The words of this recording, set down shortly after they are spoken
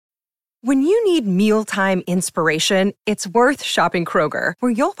When you need mealtime inspiration, it's worth shopping Kroger,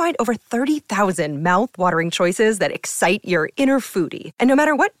 where you'll find over 30,000 mouth-watering choices that excite your inner foodie. And no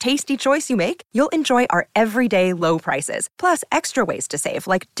matter what tasty choice you make, you'll enjoy our everyday low prices, plus extra ways to save,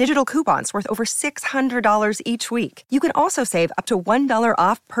 like digital coupons worth over $600 each week. You can also save up to $1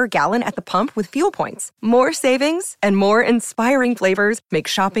 off per gallon at the pump with fuel points. More savings and more inspiring flavors make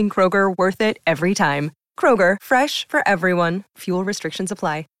shopping Kroger worth it every time. Kroger, fresh for everyone. Fuel restrictions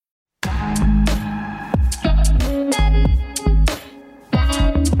apply.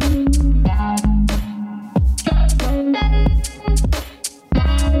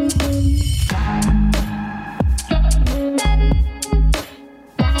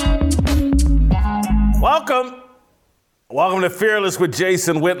 Welcome to Fearless with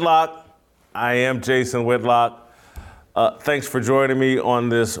Jason Whitlock. I am Jason Whitlock. Thanks for joining me on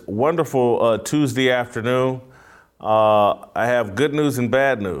this wonderful Tuesday afternoon. I have good news and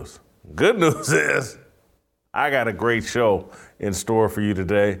bad news. Good news is I got a great show in store for you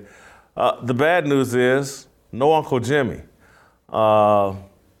today. The bad news is no Uncle Jimmy.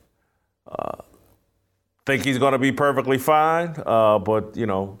 Think he's going to be perfectly fine, but,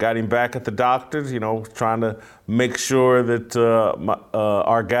 got him back at the doctor's, trying to make sure that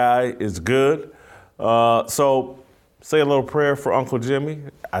our guy is good. So say a little prayer for Uncle Jimmy.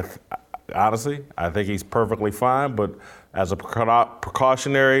 Honestly, I think he's perfectly fine, but as a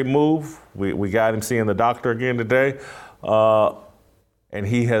precautionary move, we got him seeing the doctor again today. And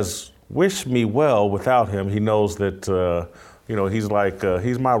he has wished me well without him. He knows that,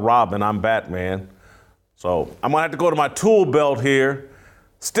 he's my Robin, I'm Batman. So I'm gonna have to go to my tool belt here.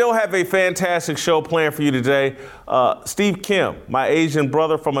 Still have a fantastic show planned for you today. Steve Kim, my Asian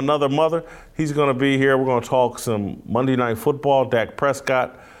brother from another mother, he's gonna be here. We're gonna talk some Monday Night Football, Dak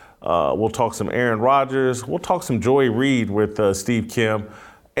Prescott. We'll talk some Aaron Rodgers. We'll talk some Joy Reid with Steve Kim.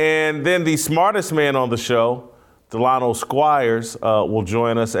 And then the smartest man on the show, Delano Squires, will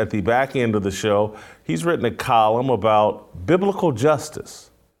join us at the back end of the show. He's written a column about biblical justice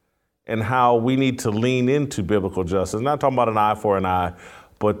and how we need to lean into biblical justice. I'm not talking about an eye for an eye,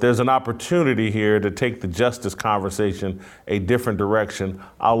 but there's an opportunity here to take the justice conversation a different direction.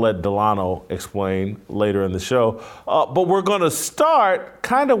 I'll let Delano explain later in the show. But we're going to start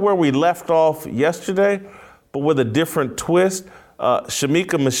kind of where we left off yesterday, but with a different twist.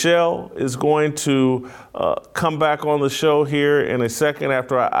 Shamika Michelle is going to come back on the show here in a second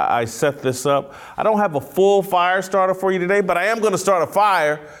after I set this up. I don't have a full fire starter for you today, but I am going to start a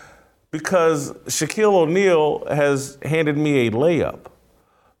fire because Shaquille O'Neal has handed me a layup.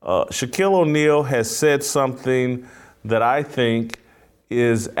 Shaquille O'Neal has said something that I think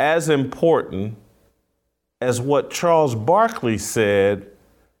is as important as what Charles Barkley said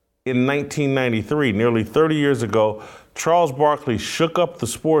in 1993, nearly 30 years ago. Charles Barkley shook up the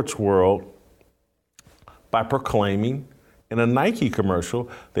sports world by proclaiming in a Nike commercial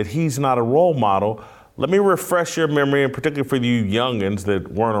that he's not a role model. Let me refresh your memory, and particularly for you youngins that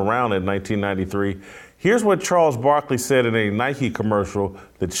weren't around in 1993. Here's what Charles Barkley said in a Nike commercial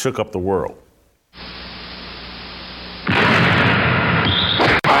that shook up the world.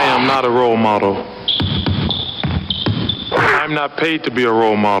 I am not a role model. I'm not paid to be a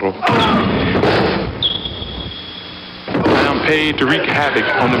role model. I am paid to wreak havoc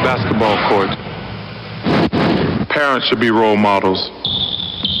on the basketball court. Parents should be role models.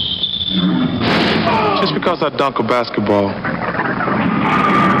 Just because I dunk a basketball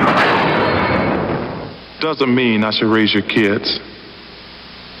doesn't mean I should raise your kids.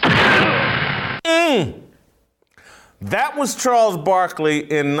 That was Charles Barkley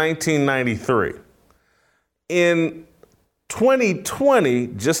in 1993. In 2020,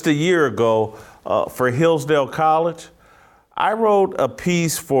 just a year ago, for Hillsdale College, I wrote a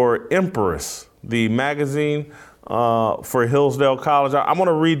piece for Empress, the magazine for Hillsdale College. I'm going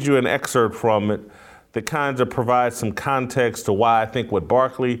to read you an excerpt from it that kind of provides some context to why I think what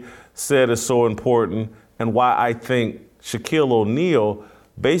Barkley said is so important and why I think Shaquille O'Neal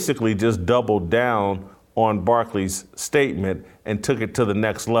basically just doubled down on Barkley's statement and took it to the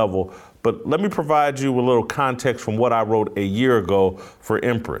next level. But let me provide you with a little context from what I wrote a year ago for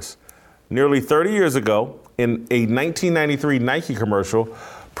Empress. Nearly 30 years ago, in a 1993 Nike commercial,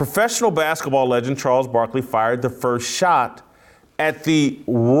 professional basketball legend Charles Barkley fired the first shot at the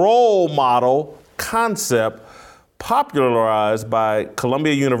role model concept popularized by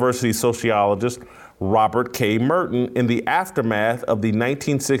Columbia University sociologist Robert K. Merton in the aftermath of the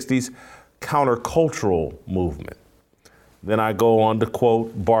 1960s countercultural movement. Then I go on to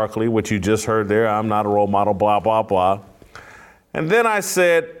quote Barkley, which you just heard there, I'm not a role model, blah, blah, blah. And then I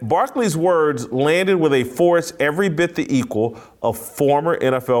said, Barkley's words landed with a force every bit the equal of former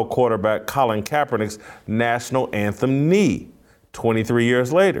NFL quarterback Colin Kaepernick's national anthem knee 23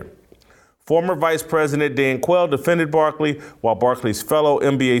 years later. Former Vice President Dan Quayle defended Barkley, while Barkley's fellow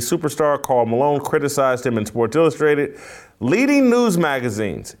NBA superstar Karl Malone criticized him in Sports Illustrated. Leading news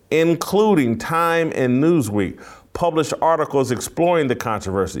magazines, including Time and Newsweek, published articles exploring the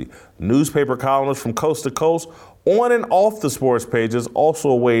controversy. Newspaper columnists from coast to coast, on and off the sports pages,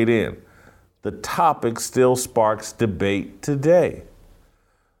 also weighed in. The topic still sparks debate today.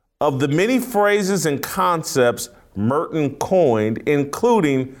 Of the many phrases and concepts Merton coined,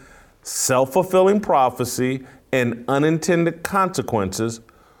 including self-fulfilling prophecy and unintended consequences,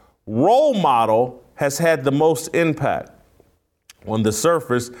 role model has had the most impact. On the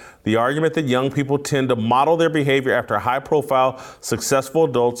surface, the argument that young people tend to model their behavior after high-profile, successful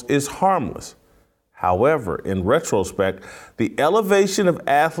adults is harmless. However, in retrospect, the elevation of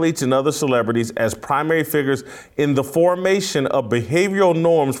athletes and other celebrities as primary figures in the formation of behavioral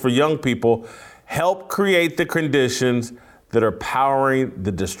norms for young people help create the conditions that are powering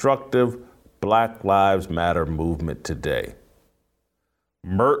the destructive Black Lives Matter movement today.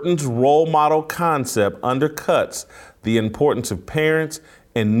 Merton's role model concept undercuts the importance of parents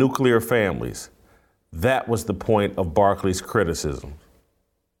and nuclear families. That was the point of Barkley's criticism.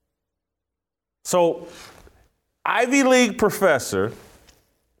 So, Ivy League professor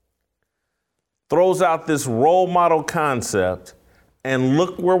throws out this role model concept, and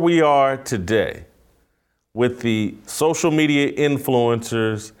look where we are today with the social media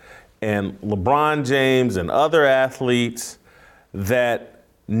influencers and LeBron James and other athletes that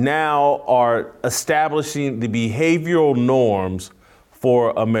now are establishing the behavioral norms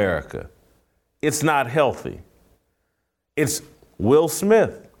for America. It's not healthy. It's Will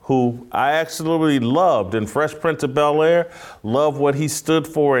Smith, who I absolutely loved in Fresh Prince of Bel-Air, loved what he stood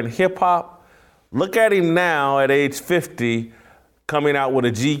for in hip hop. Look at him now at age 50, coming out with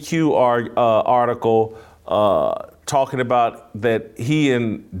a GQ article talking about that he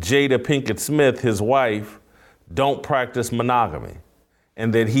and Jada Pinkett Smith, his wife, don't practice monogamy,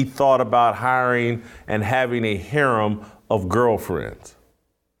 and that he thought about hiring and having a harem of girlfriends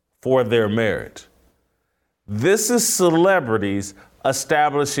for their marriage. This is celebrities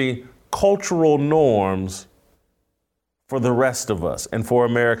establishing cultural norms for the rest of us and for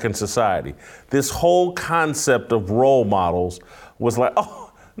American society. This whole concept of role models was like,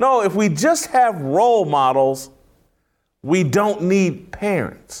 oh, no, if we just have role models, we don't need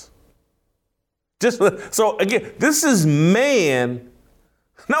parents. So again, this is man.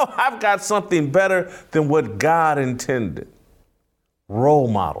 No, I've got something better than what God intended. Role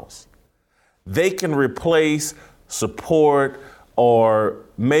models. They can replace, support, or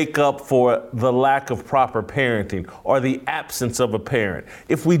make up for the lack of proper parenting or the absence of a parent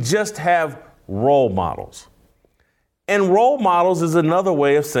if we just have role models. And role models is another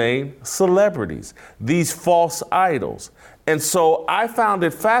way of saying celebrities, these false idols. And so I found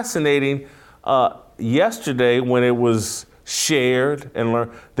it fascinating yesterday when it was shared and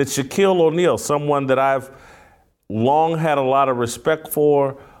learned that Shaquille O'Neal, someone that I've long had a lot of respect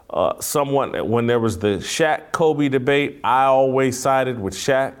for, someone, when there was the Shaq-Kobe debate, I always sided with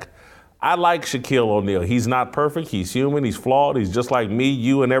Shaq. I like Shaquille O'Neal. He's not perfect. He's human. He's flawed. He's just like me,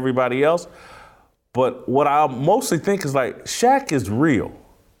 you, and everybody else. But what I mostly think is like, Shaq is real.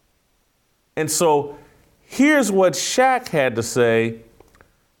 And so here's what Shaq had to say,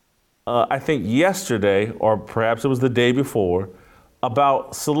 I think yesterday, or perhaps it was the day before,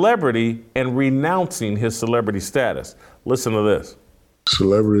 about celebrity and renouncing his celebrity status. Listen to this.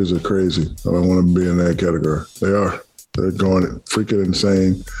 Celebrities are crazy. I don't want to be in that category. They are. They're going freaking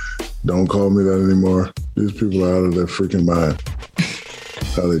insane. Don't call me that anymore. These people are out of their freaking mind.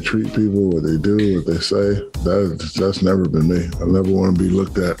 How they treat people, what they do, what they say, that's never been me. I never want to be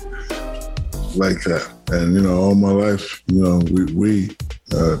looked at like that. And, all my life,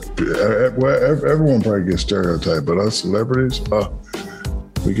 everyone probably gets stereotyped, but us celebrities,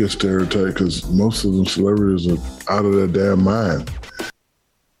 we get stereotyped because most of them celebrities are out of their damn mind.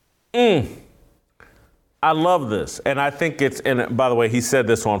 I love this. And I think and by the way, he said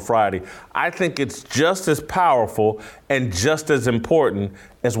this on Friday, I think it's just as powerful and just as important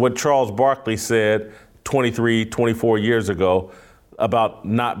as what Charles Barkley said 23, 24 years ago about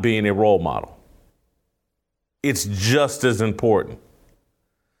not being a role model. It's just as important.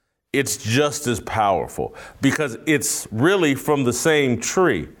 It's just as powerful because it's really from the same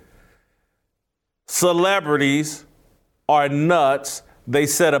tree. Celebrities are nuts. They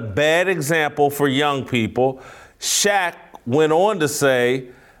set a bad example for young people. Shaq went on to say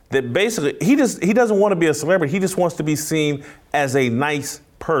that basically he doesn't want to be a celebrity. He just wants to be seen as a nice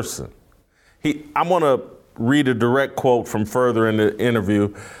person. I'm going to read a direct quote from further in the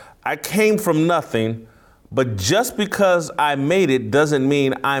interview. I came from nothing, but just because I made it doesn't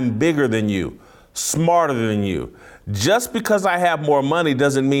mean I'm bigger than you, smarter than you. Just because I have more money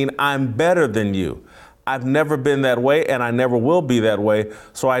doesn't mean I'm better than you. I've never been that way, and I never will be that way,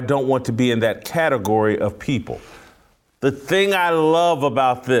 so I don't want to be in that category of people. The thing I love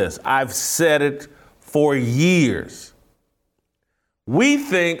about this, I've said it for years. We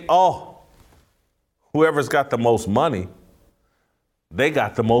think, whoever's got the most money, they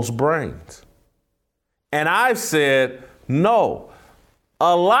got the most brains. And I've said, no.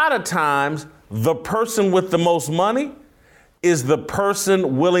 A lot of times, the person with the most money is the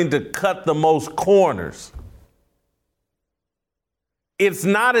person willing to cut the most corners. It's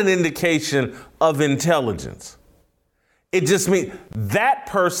not an indication of intelligence. It just means that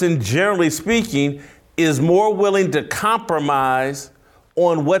person, generally speaking, is more willing to compromise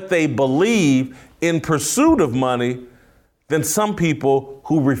on what they believe in pursuit of money than some people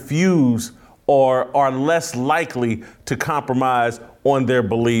who refuse or are less likely to compromise on their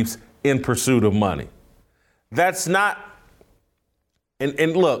beliefs in pursuit of money. That's not,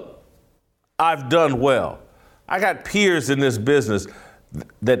 and look, I've done well. I got peers in this business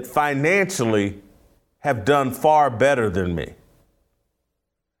that financially have done far better than me.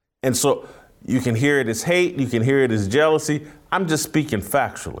 And so you can hear it as hate, you can hear it as jealousy. I'm just speaking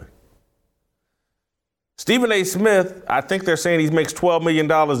factually. Stephen A. Smith, I think they're saying he makes $12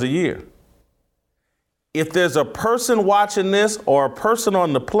 million a year. If there's a person watching this or a person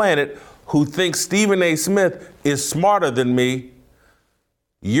on the planet who thinks Stephen A. Smith is smarter than me,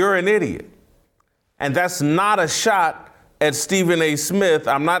 you're an idiot. And that's not a shot at Stephen A. Smith.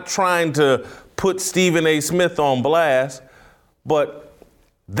 I'm not trying to put Stephen A. Smith on blast, but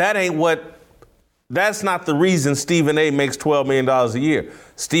that's not the reason Stephen A. makes $12 million a year.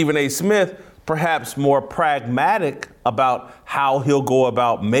 Stephen A. Smith, perhaps more pragmatic about how he'll go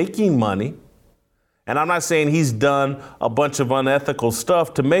about making money. And I'm not saying he's done a bunch of unethical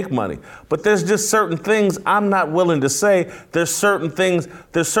stuff to make money, but there's just certain things I'm not willing to say. There's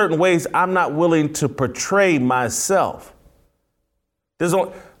certain ways I'm not willing to portray myself.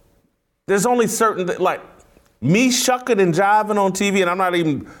 There's only certain, like me shucking and jiving on TV, and I'm not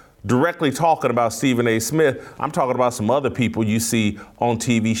even directly talking about Stephen A. Smith. I'm talking about some other people you see on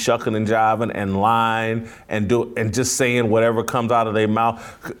TV shucking and jiving and lying and just saying whatever comes out of their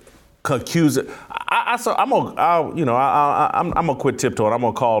mouth. Accusing. I'm gonna quit tiptoeing. I'm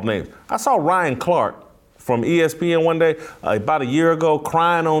gonna call names. I saw Ryan Clark from ESPN one day about a year ago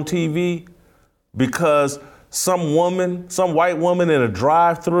crying on TV because some white woman in a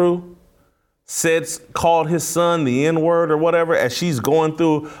drive-through called his son the N-word or whatever as she's going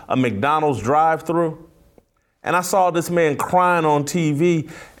through a McDonald's drive-through. And I saw this man crying on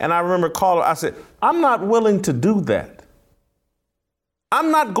TV, and I remember I said, I'm not willing to do that. I'm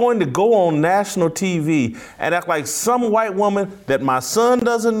not going to go on national TV and act like some white woman that my son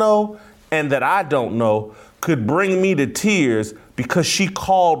doesn't know and that I don't know could bring me to tears because she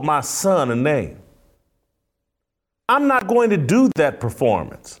called my son a name. I'm not going to do that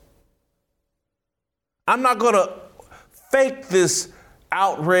performance. I'm not going to fake this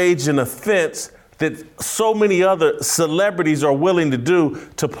outrage and offense that so many other celebrities are willing to do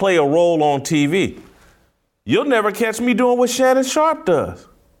to play a role on TV. You'll never catch me doing what Shannon Sharpe does.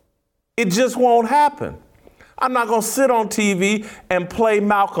 It just won't happen. I'm not going to sit on TV and play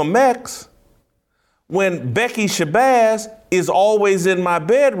Malcolm X when Becky Shabazz is always in my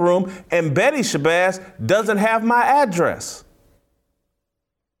bedroom and Betty Shabazz doesn't have my address.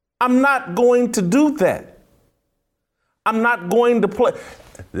 I'm not going to do that. I'm not going to play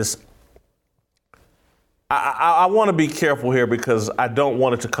this. I want to be careful here because I don't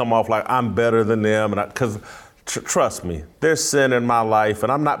want it to come off like I'm better than them. Because trust me, there's sin in my life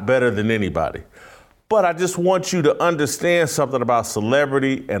and I'm not better than anybody. But I just want you to understand something about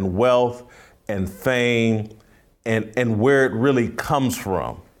celebrity and wealth and fame and where it really comes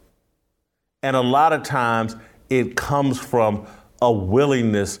from. And a lot of times it comes from a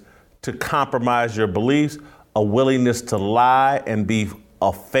willingness to compromise your beliefs, a willingness to lie and be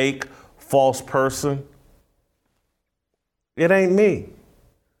a fake, false person. It ain't me.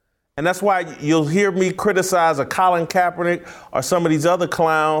 And that's why you'll hear me criticize a Colin Kaepernick or some of these other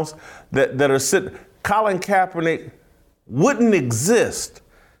clowns that are sitting. Colin Kaepernick wouldn't exist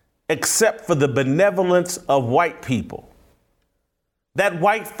except for the benevolence of white people. That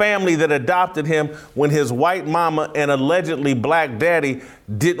white family that adopted him when his white mama and allegedly black daddy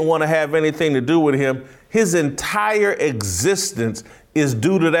didn't want to have anything to do with him. His entire existence is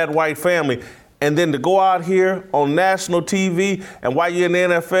due to that white family. And then to go out here on national TV and while you're in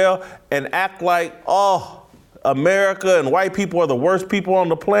the NFL and act like, oh, America and white people are the worst people on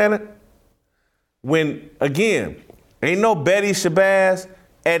the planet. When, again, ain't no Betty Shabazz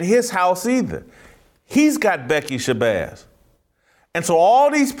at his house either. He's got Becky Shabazz. And so all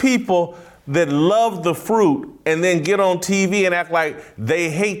these people that love the fruit and then get on TV and act like they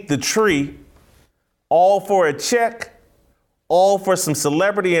hate the tree, all for a check, all for some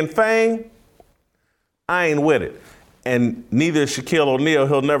celebrity and fame, I ain't with it. And neither is Shaquille O'Neal.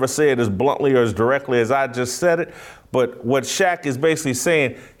 He'll never say it as bluntly or as directly as I just said it. But what Shaq is basically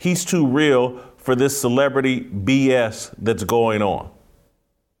saying, he's too real for this celebrity BS that's going on.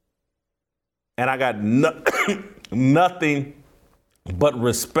 And I got nothing but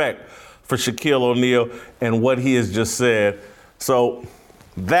respect for Shaquille O'Neal and what he has just said. So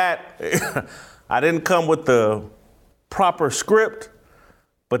that, I didn't come with the proper script,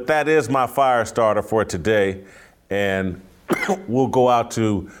 but that is my fire starter for today. And we'll go out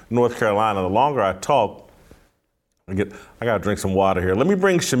to North Carolina. The longer I talk, I got to drink some water here. Let me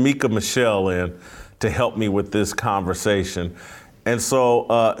bring Shamika Michelle in to help me with this conversation. And so,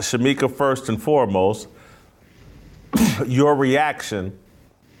 Shamika, first and foremost, your reaction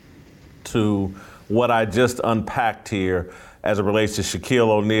to what I just unpacked here as it relates to Shaquille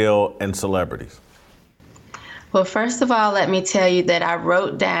O'Neal and celebrities. Well, first of all, let me tell you that I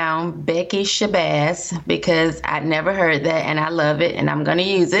wrote down Becky Shabazz because I'd never heard that and I love it and I'm going to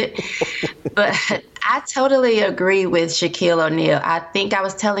use it. But I totally agree with Shaquille O'Neal. I think I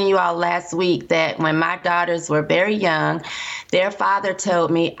was telling you all last week that when my daughters were very young, their father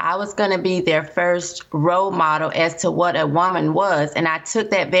told me I was going to be their first role model as to what a woman was. And I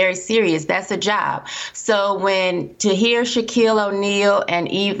took that very serious. That's a job. So to hear Shaquille O'Neal and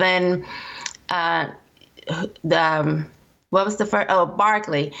even what was the first? Oh,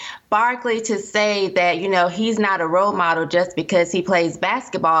 Barkley to say that, he's not a role model just because he plays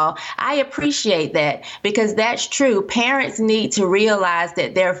basketball. I appreciate that because that's true. Parents need to realize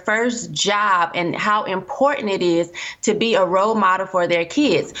that their first job and how important it is to be a role model for their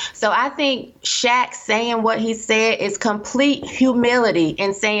kids. So I think Shaq saying what he said is complete humility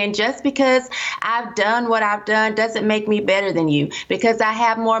and saying just because I've done what I've done doesn't make me better than you. Because I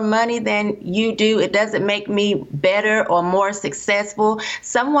have more money than you do, it doesn't make me better or more successful.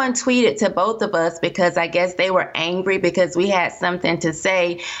 Someone tweeted to both of us because I guess they were angry because we had something to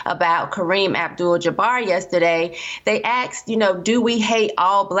say about Kareem Abdul-Jabbar yesterday. They asked, do we hate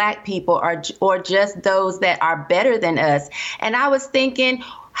all black people or just those that are better than us? And I was thinking,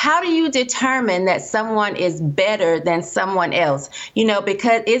 how do you determine that someone is better than someone else?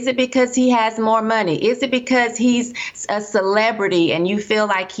 Is it because he has more money? Is it because he's a celebrity and you feel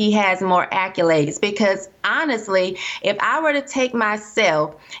like he has more accolades? Because honestly, if I were to take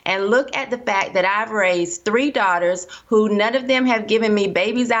myself and look at the fact that I've raised 3 daughters who none of them have given me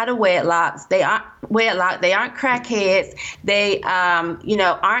babies out of wedlocks, they aren't crackheads, they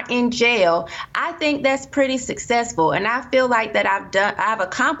aren't in jail, I think that's pretty successful. And I feel like that I've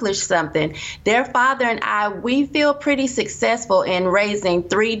accomplished something. Their father and I, we feel pretty successful in raising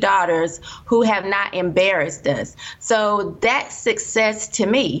 3 daughters who have not embarrassed us. So that's success to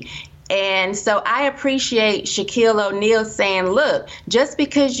me. And so I appreciate Shaquille O'Neal saying, look, just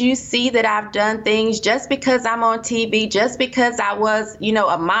because you see that I've done things, just because I'm on TV, just because I was,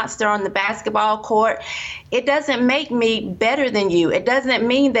 a monster on the basketball court, it doesn't make me better than you. It doesn't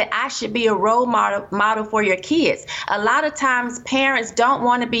mean that I should be a role model for your kids. A lot of times parents don't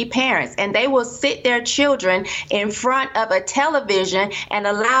want to be parents and they will sit their children in front of a television and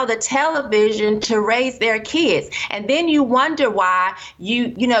allow the television to raise their kids. And then you wonder why you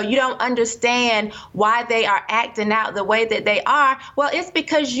don't understand why they are acting out the way that they are. Well, it's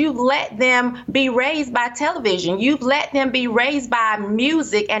because you've let them be raised by television. You've let them be raised by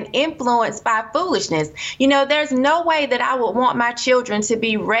music and influenced by foolishness. There's no way that I would want my children to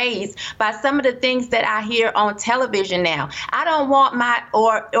be raised by some of the things that I hear on television now. I don't want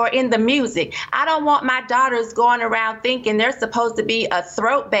or in the music, I don't want my daughters going around thinking they're supposed to be a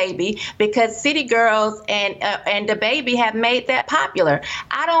throat baby because City Girls and the Baby have made that popular.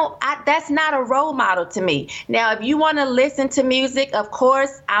 That's not a role model to me. Now, if you want to listen to music, of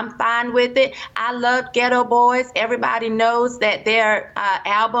course, I'm fine with it. I love Ghetto Boys. Everybody knows that their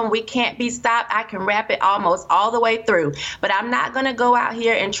album, We Can't Be Stopped, I can rap it almost all the way through. But I'm not going to go out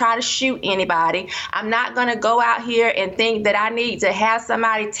here and try to shoot anybody. I'm not going to go out here and think that I need to have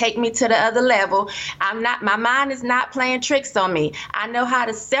somebody take me to the other level. My mind is not playing tricks on me. I know how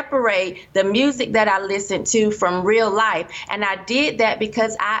to separate the music that I listen to from real life. And I did that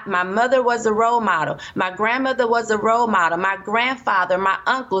because My mother was a role model. My grandmother was a role model. My grandfather, my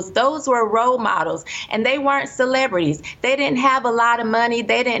uncles, those were role models. And they weren't celebrities. They didn't have a lot of money.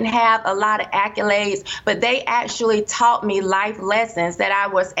 They didn't have a lot of accolades, but they actually taught me life lessons that I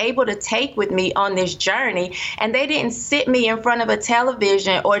was able to take with me on this journey. And they didn't sit me in front of a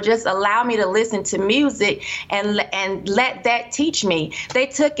television or just allow me to listen to music and let that teach me. They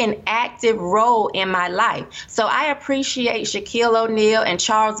took an active role in my life. So I appreciate Shaquille O'Neal and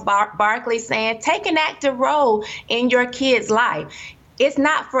Charles Barkley saying, take an active role in your kid's life. It's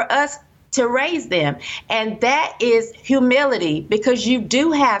not for us to raise them. And that is humility, because you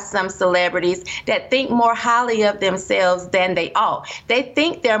do have some celebrities that think more highly of themselves than they ought. They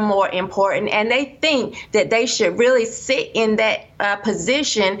think they're more important, and they think that they should really sit in that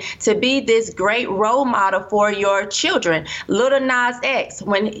position to be this great role model for your children. Lil Nas X,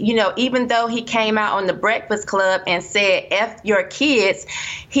 when, even though he came out on the Breakfast Club and said, F your kids,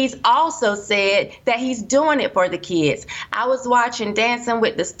 he's also said that he's doing it for the kids. I was watching Dancing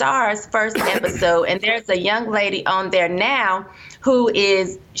with the Stars first episode, and there's a young lady on there now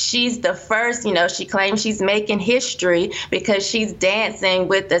she's the first, she claims she's making history because she's dancing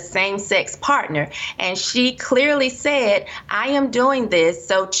with the same-sex partner. And she clearly said, I am doing this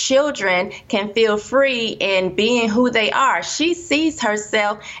so children can feel free in being who they are. She sees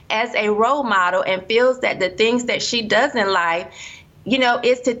herself as a role model and feels that the things that she does in life,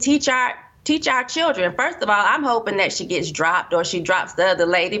 is to teach our children. First of all, I'm hoping that she gets dropped or she drops the other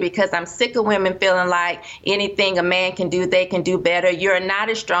lady, because I'm sick of women feeling like anything a man can do, they can do better. You're not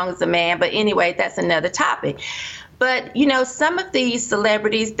as strong as a man. But anyway, that's another topic. But, some of these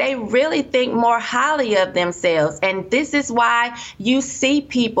celebrities, they really think more highly of themselves. And this is why you see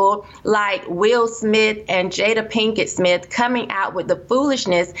people like Will Smith and Jada Pinkett Smith coming out with the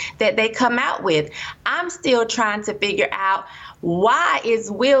foolishness that they come out with. I'm still trying to figure out, why is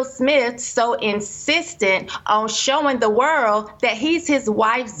Will Smith so insistent on showing the world that he's his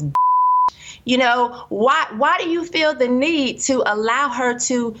wife's why do you feel the need to allow her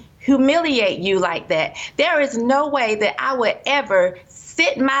to humiliate you like that? There is no way that I would ever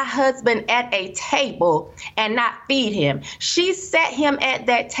sit my husband at a table and not feed him. She set him at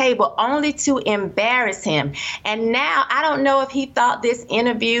that table only to embarrass him. And now I don't know if he thought this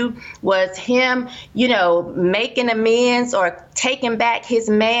interview was him, making amends or taking back his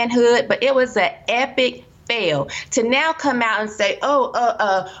manhood, but it was an epic fail to now come out and say,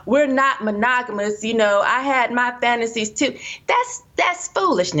 we're not monogamous. I had my fantasies too. That's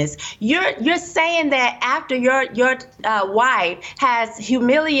foolishness. You're saying that after your wife has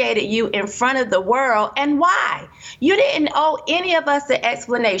humiliated you in front of the world, and why? You didn't owe any of us an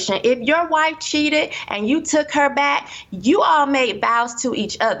explanation. If your wife cheated and you took her back, you all made vows to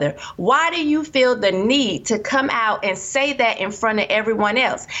each other. Why do you feel the need to come out and say that in front of everyone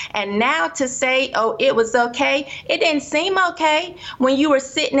else? And now to say, it was okay. It didn't seem okay when you were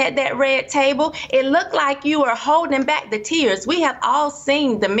sitting at that red table. It looked like you were holding back the tears. We have all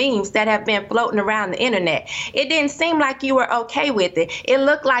seen the memes that have been floating around the internet. It didn't seem like you were okay with it. It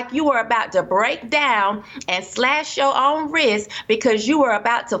looked like you were about to break down and slash your own wrist because you were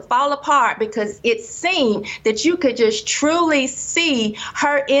about to fall apart, because it seemed that you could just truly see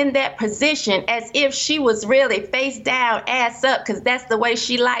her in that position as if she was really face down, ass up, because that's the way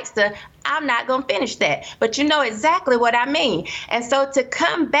she likes to. I'm not going to finish that, but you know exactly what I mean. And so to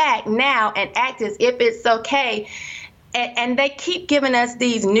come back now and act as if it's okay, and they keep giving us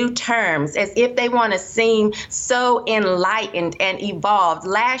these new terms as if they want to seem so enlightened and evolved.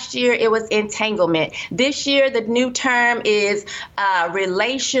 Last year, it was entanglement. This year, the new term is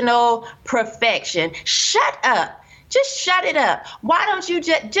relational perfection. Shut up. Just shut it up. Why don't you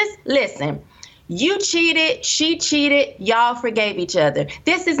just listen? You cheated, she cheated, y'all forgave each other.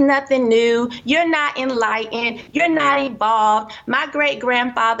 This is nothing new. You're not enlightened. You're not evolved. My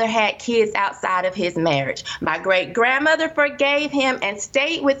great-grandfather had kids outside of his marriage. My great-grandmother forgave him and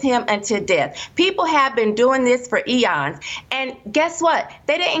stayed with him until death. People have been doing this for eons. And guess what?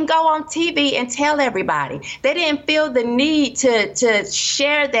 They didn't go on TV and tell everybody. They didn't feel the need to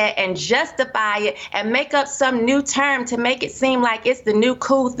share that and justify it and make up some new term to make it seem like it's the new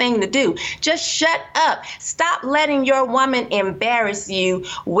cool thing to do. Just shut up. Stop letting your woman embarrass you,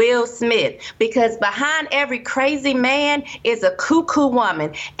 Will Smith, because behind every crazy man is a cuckoo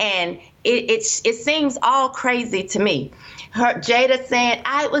woman, and it seems all crazy to me. Jada saying,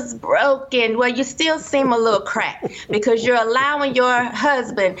 I was broken. Well, you still seem a little cracked because you're allowing your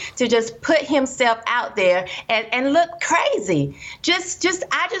husband to just put himself out there and look crazy.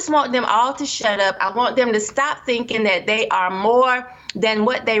 I just want them all to shut up. I want them to stop thinking that they are more than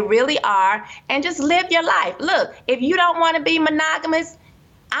what they really are and just live your life. Look, if you don't want to be monogamous,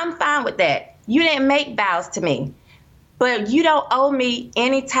 I'm fine with that. You didn't make vows to me. But you don't owe me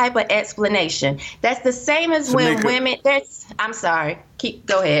any type of explanation. That's the same as when women. I'm sorry.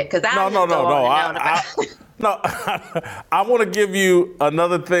 Go ahead, because I I want to give you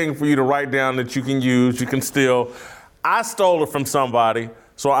another thing for you to write down that you can use. You can steal. I stole it from somebody,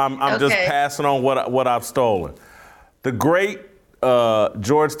 so I'm just passing on what I've stolen. The great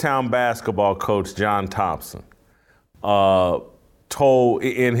Georgetown basketball coach John Thompson told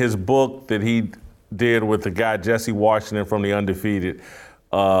in his book that he did with the guy Jesse Washington from the Undefeated.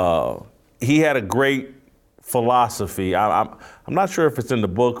 He had a great philosophy. I'm not sure if it's in the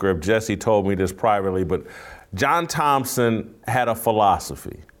book or if Jesse told me this privately, but John Thompson had a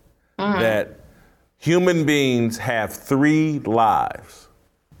philosophy that human beings have 3 lives.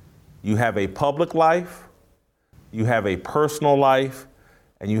 You have a public life, you have a personal life,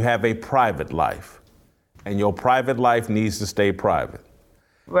 and you have a private life. And your private life needs to stay private.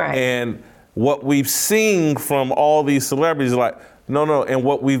 Right. And what we've seen from all these celebrities is like, no, and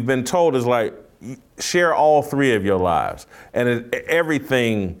what we've been told is like, share all 3 of your lives. And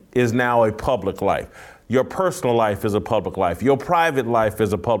everything is now a public life. Your personal life is a public life. Your private life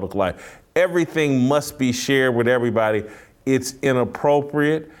is a public life. Everything must be shared with everybody. It's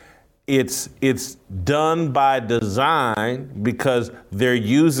inappropriate. It's done by design because they're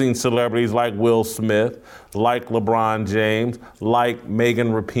using celebrities like Will Smith, like LeBron James, like Megan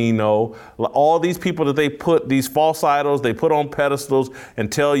Rapinoe, all these people that they put, these false idols, they put on pedestals and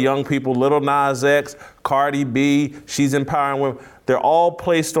tell young people, Lil Nas X, Cardi B, she's empowering women. They're all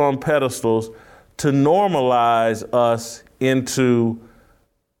placed on pedestals to normalize us into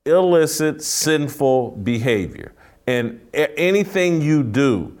illicit, sinful behavior. And anything you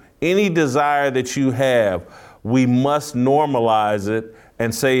do, any desire that you have, we must normalize it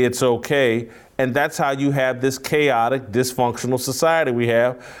and say it's okay. And that's how you have this chaotic, dysfunctional society we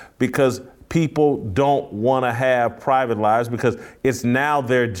have, because people don't want to have private lives because it's now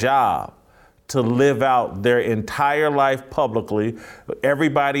their job to live out their entire life publicly.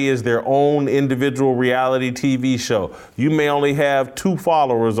 Everybody is their own individual reality TV show. You may only have 2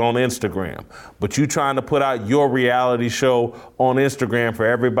 followers on Instagram, but you trying to put out your reality show on Instagram for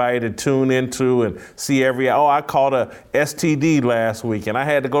everybody to tune into and see I caught a STD last week and I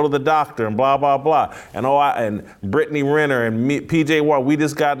had to go to the doctor and blah, blah, blah. And Brittany Renner and PJ Ward, we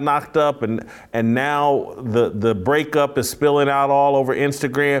just got knocked up and now the breakup is spilling out all over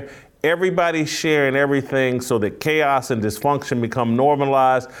Instagram. Everybody's sharing everything so that chaos and dysfunction become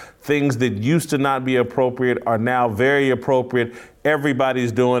normalized. Things that used to not be appropriate are now very appropriate.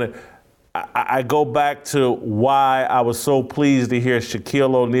 Everybody's doing it. I go back to why I was so pleased to hear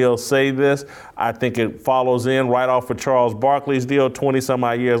Shaquille O'Neal say this. I think it follows in right off of Charles Barkley's deal 20 some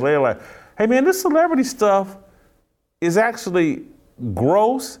odd years later. Like, hey man, this celebrity stuff is actually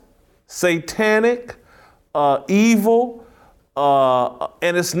gross, satanic, evil.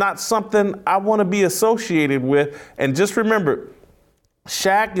 And it's not something I want to be associated with. And just remember,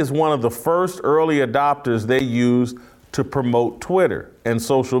 Shaq is one of the first early adopters they used to promote Twitter and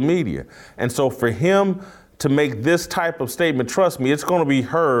social media. And so for him to make this type of statement, trust me, it's going to be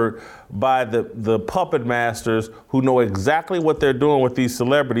heard by the puppet masters who know exactly what they're doing with these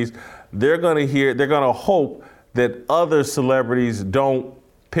celebrities. They're going to hope that other celebrities don't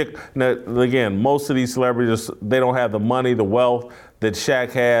pick. Now, again, most of these celebrities, they don't have the money, the wealth that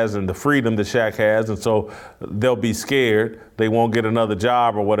Shaq has and the freedom that Shaq has. And so they'll be scared. They won't get another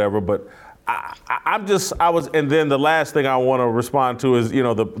job or whatever. But and then the last thing I want to respond to is,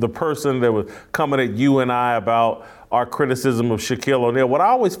 the person that was coming at you and I about our criticism of Shaquille O'Neal. What I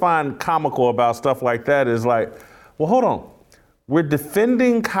always find comical about stuff like that is like, well, hold on. We're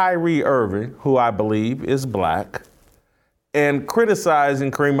defending Kyrie Irving, who I believe is black, and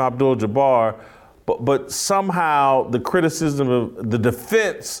criticizing Kareem Abdul-Jabbar, but somehow the criticism of the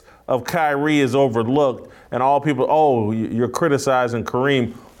defense of Kyrie is overlooked, and all people, you're criticizing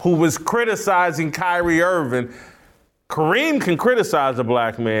Kareem, who was criticizing Kyrie Irving. Kareem can criticize a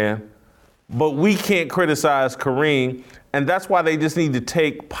black man, but we can't criticize Kareem, and that's why they just need to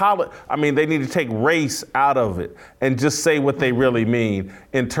take they need to take race out of it and just say what they really mean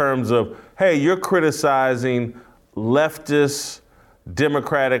in terms of, hey, you're criticizing leftist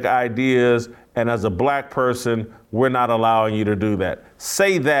democratic ideas, and as a black person, we're not allowing you to do that.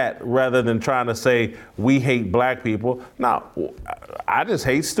 Say that rather than trying to say we hate black people. No, I just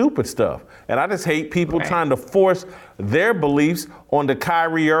hate stupid stuff. And I just hate people trying to force their beliefs onto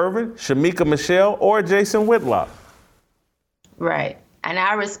Kyrie Irving, Shamika Michelle, or Jason Whitlock. Right. And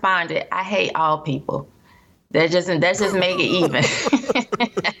I responded, I hate all people. That just make it even.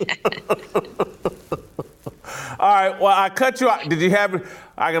 All right, well, I cut you out. Did you have,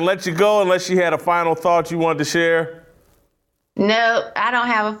 I can let you go unless you had a final thought you wanted to share? No, I don't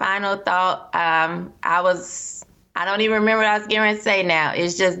have a final thought. I don't even remember what I was going to say now.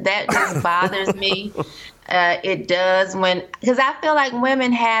 It's just that just bothers me. It does because I feel like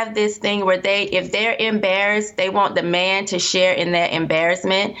women have this thing where if they're embarrassed, they want the man to share in that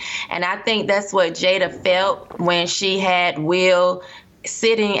embarrassment. And I think that's what Jada felt when she had Will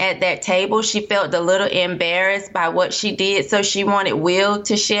sitting at that table. She felt a little embarrassed by what she did, so she wanted Will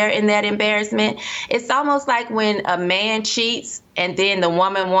to share in that embarrassment. It's almost like when a man cheats and then the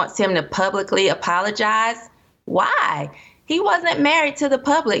woman wants him to publicly apologize. Why? He wasn't married to the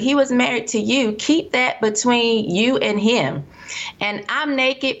public. He was married to you. Keep that between you and him. And I'm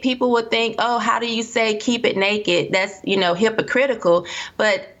naked. People would think, oh, how do you say keep it naked? That's, hypocritical.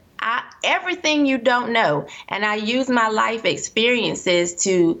 But everything you don't know. And I use my life experiences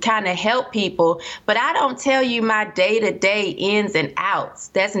to kind of help people. But I don't tell you my day-to-day ins and outs.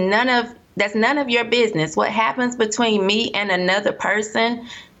 That's none of your business. What happens between me and another person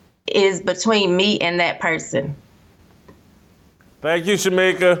is between me and that person. Thank you,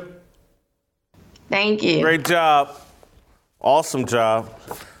 Shamika. Thank you. Great job. Awesome job.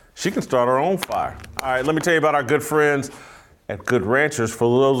 She can start her own fire. All right, let me tell you about our good friends at Good Ranchers.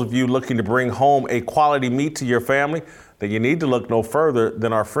 For those of you looking to bring home a quality meat to your family, then you need to look no further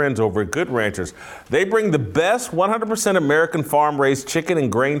than our friends over at Good Ranchers. They bring the best 100% American farm-raised chicken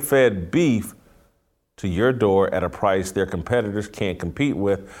and grain-fed beef to your door at a price their competitors can't compete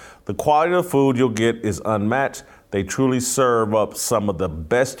with. The quality of the food you'll get is unmatched. They truly serve up some of the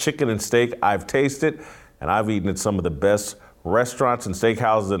best chicken and steak I've tasted, and I've eaten at some of the best restaurants and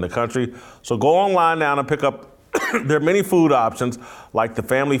steakhouses in the country. So go online now and pick up their many food options like the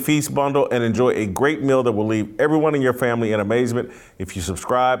Family Feast Bundle and enjoy a great meal that will leave everyone in your family in amazement. If you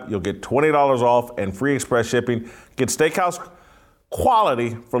subscribe, you'll get $20 off and free express shipping. Get steakhouse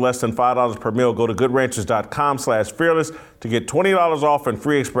quality for less than $5 per meal. Go to goodranchers.com/fearless to get $20 off and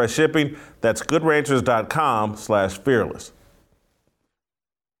free express shipping. That's goodranchers.com/fearless.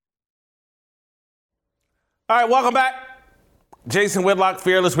 All right, welcome back. Jason Whitlock,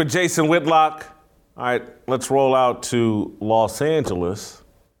 Fearless with Jason Whitlock. All right, let's roll out to Los Angeles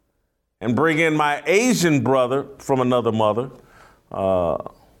and bring in my Asian brother from another mother,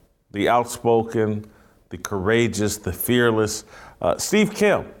 the outspoken, the courageous, the fearless, Steve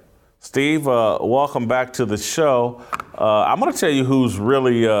Kim. Steve, welcome back to the show. I'm going to tell you who's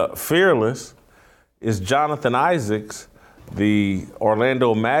really fearless is Jonathan Isaacs, the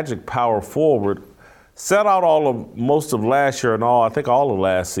Orlando Magic power forward. Set out most of last year and I think all of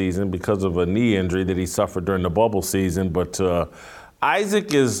last season because of a knee injury that he suffered during the bubble season. But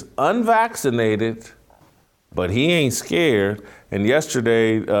Isaac is unvaccinated, but he ain't scared. And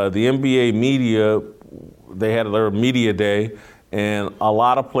yesterday, the NBA media, they had their media day, and a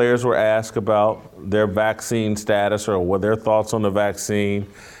lot of players were asked about their vaccine status or what their thoughts on the vaccine.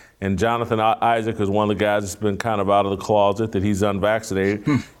 And Jonathan Isaac is one of the guys that's been kind of out of the closet that he's unvaccinated.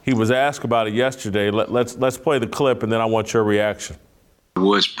 He was asked about it yesterday. Let's play the clip, and then I want your reaction. It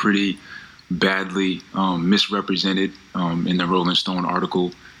was pretty badly misrepresented in the Rolling Stone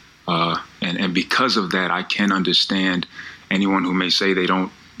article. And because of that, I can understand anyone who may say they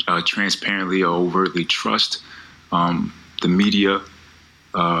don't transparently or overtly trust the media.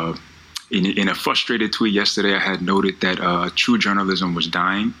 In a frustrated tweet yesterday, I had noted that true journalism was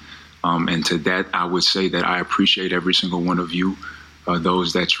dying. And to that, I would say that I appreciate every single one of you,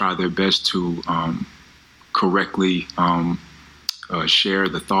 those that try their best to correctly share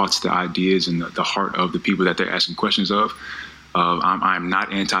the thoughts, the ideas, and the heart of the people that they're asking questions of. I'm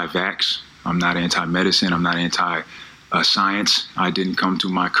not anti-vax. I'm not anti-medicine. I'm not anti-science. I didn't come to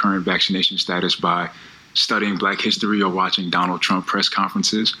my current vaccination status by studying Black history or watching Donald Trump press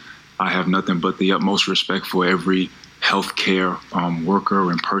conferences. I have nothing but the utmost respect for every healthcare worker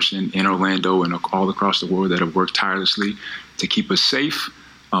and person in Orlando and all across the world that have worked tirelessly to keep us safe.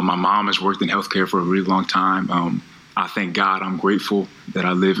 My mom has worked in healthcare for a really long time. I thank God, I'm grateful that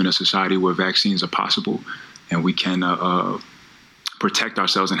I live in a society where vaccines are possible and we can protect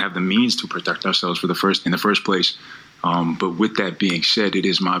ourselves and have the means to protect ourselves in the first place. But with that being said, it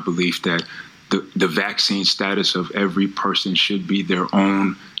is my belief that the vaccine status of every person should be their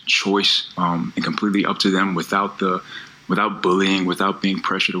own choice and completely up to them without bullying, without being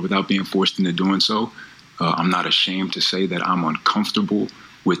pressured, or without being forced into doing so. I'm not ashamed to say that I'm uncomfortable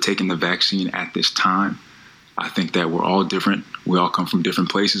with taking the vaccine at this time. I think that we're all different. We all come from different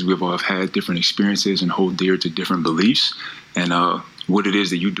places. We've all had different experiences and hold dear to different beliefs. And what it is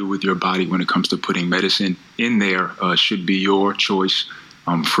that you do with your body when it comes to putting medicine in there should be your choice,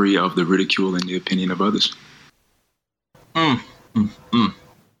 free of the ridicule and the opinion of others.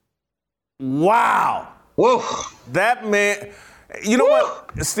 Wow. Whoa. That man, you know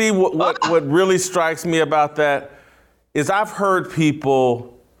what, Steve, what really strikes me about that is I've heard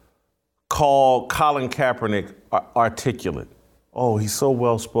people call Colin Kaepernick articulate. Oh, he's so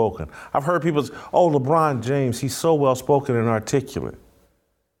well-spoken. I've heard people say, oh, LeBron James, he's so well-spoken and articulate.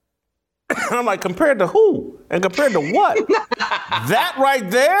 And I'm like, compared to who? And compared to what? That right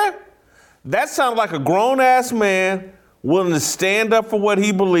there, that sounds like a grown-ass man willing to stand up for what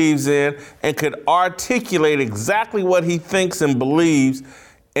he believes in and could articulate exactly what he thinks and believes,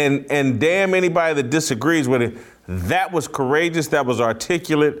 and damn anybody that disagrees with it. That was courageous, that was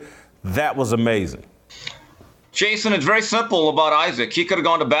articulate, that was amazing. Jason, it's very simple about Isaac. He could have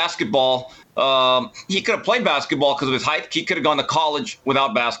gone to basketball. He could have played basketball because of his height. He could have gone to college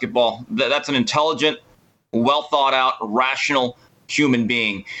without basketball. That's an intelligent, well thought out, rational human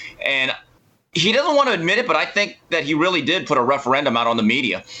being. And he doesn't want to admit it, but I think that he really did put a referendum out on the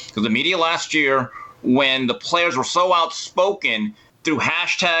media. Because the media last year, when the players were so outspoken through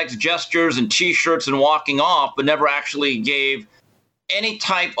hashtags, gestures, and T-shirts and walking off, but never actually gave any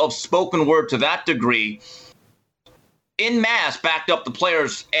type of spoken word to that degree, in mass backed up the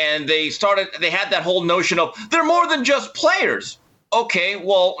players, and they had that whole notion of they're more than just players. Okay,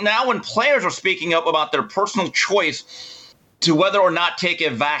 well, now when players are speaking up about their personal choice to whether or not take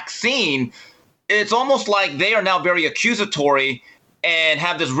a vaccine, it's almost like they are now very accusatory and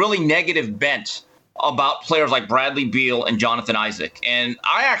have this really negative bent about players like Bradley Beal and Jonathan Isaac. And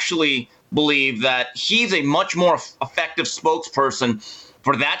I actually believe that he's a much more effective spokesperson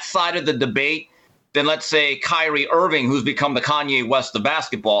for that side of the debate than, let's say, Kyrie Irving, who's become the Kanye West of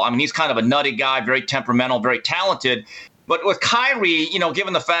basketball. I mean, he's kind of a nutty guy, very temperamental, very talented. But with Kyrie,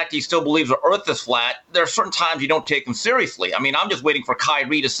 given the fact he still believes the earth is flat, there are certain times you don't take him seriously. I mean, I'm just waiting for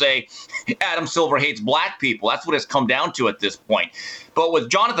Kyrie to say Adam Silver hates black people. That's what it's come down to at this point. But with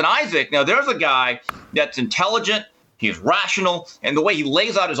Jonathan Isaac, now there's a guy that's intelligent, he's rational, and the way he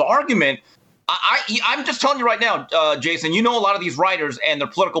lays out his argument, I'm just telling you right now, Jason, you know a lot of these writers and their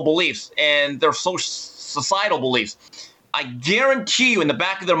political beliefs and their societal beliefs. I guarantee you in the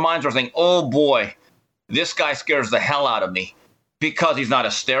back of their minds are saying, oh, boy, this guy scares the hell out of me because he's not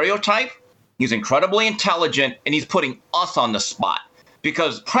a stereotype. He's incredibly intelligent, and he's putting us on the spot.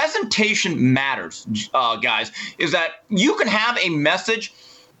 Because presentation matters, guys, is that you can have a message,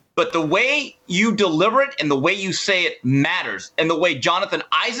 but the way you deliver it and the way you say it matters. And the way Jonathan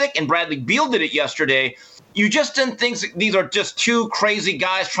Isaac and Bradley Beal did it yesterday, you just didn't think these are just two crazy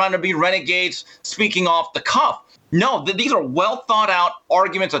guys trying to be renegades speaking off the cuff. No, these are well thought out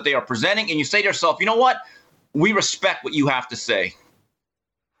arguments that they are presenting. And you say to yourself, you know what? We respect what you have to say.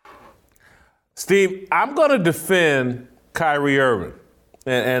 Steve, I'm going to defend Kyrie Irving.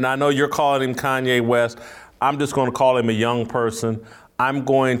 And I know you're calling him Kanye West. I'm just going to call him a young person. I'm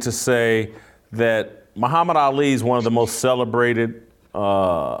going to say that Muhammad Ali is one of the most celebrated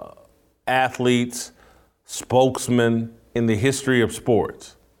athletes, spokesmen in the history of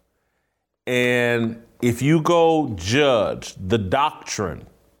sports. And if you go judge the doctrine,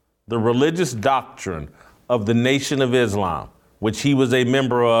 the religious doctrine of the Nation of Islam, which he was a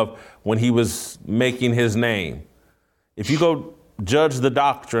member of when he was making his name, if you go judge the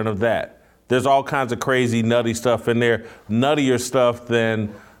doctrine of that, there's all kinds of crazy, nutty stuff in there, nuttier stuff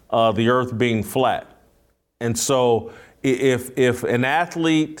than the earth being flat. And so if an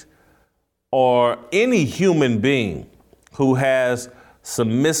athlete or any human being who has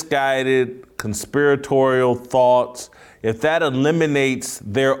some misguided conspiratorial thoughts, if that eliminates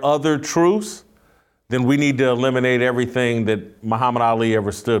their other truths, then we need to eliminate everything that Muhammad Ali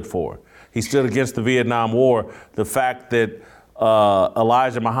ever stood for. He stood against the Vietnam War. The fact that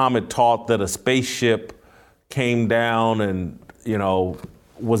Elijah Muhammad taught that a spaceship came down and,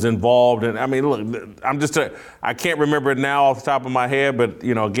 was involved. And I mean, look, I can't remember it now off the top of my head, but,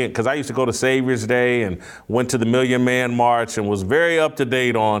 again, because I used to go to Savior's Day and went to the Million Man March and was very up to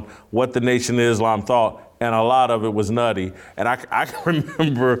date on what the Nation of Islam thought. And a lot of it was nutty. And I can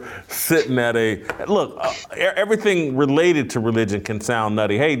remember sitting at everything related to religion can sound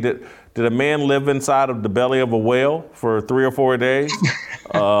nutty. Hey, did a man live inside of the belly of a whale for 3 or 4 days?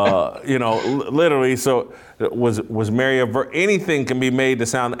 Literally. So was Mary a virgin? Anything can be made to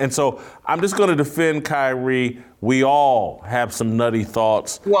sound. And so I'm just going to defend Kyrie. We all have some nutty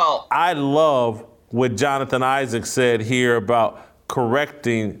thoughts. Well, I love what Jonathan Isaac said here about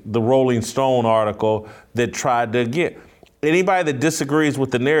correcting the Rolling Stone article that tried to get anybody that disagrees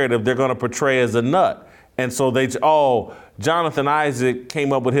with the narrative, they're going to portray as a nut. And so Jonathan Isaac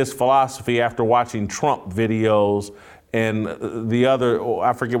came up with his philosophy after watching Trump videos and the other,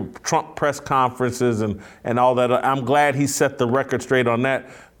 I forget, Trump press conferences and all that. I'm glad he set the record straight on that.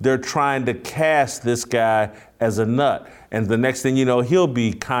 They're trying to cast this guy as a nut. And the next thing you know, he'll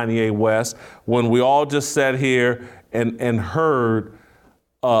be Kanye West, when we all just sat here and heard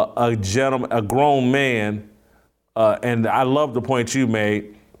a grown man, and I love the point you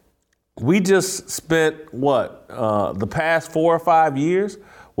made. We just spent, the past 4 or 5 years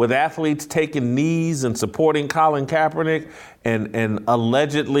with athletes taking knees and supporting Colin Kaepernick and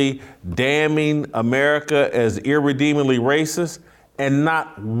allegedly damning America as irredeemably racist. And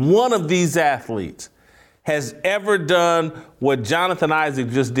not one of these athletes has ever done what Jonathan Isaac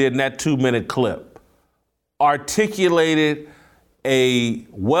just did in that 2-minute clip. Articulated a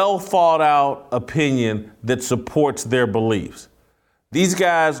well thought out opinion that supports their beliefs. These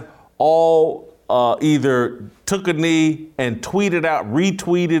guys all either took a knee and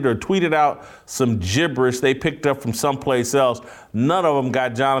retweeted or tweeted out some gibberish they picked up from someplace else. None of them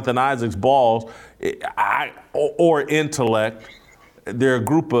got Jonathan Isaac's balls or intellect. They're a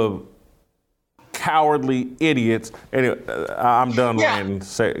group of cowardly idiots. Anyway, I'm done ranting.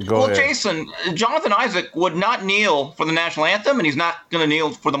 Go ahead. Jason, Jonathan Isaac would not kneel for the national anthem, and he's not going to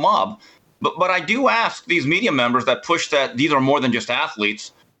kneel for the mob. But I do ask these media members that push that these are more than just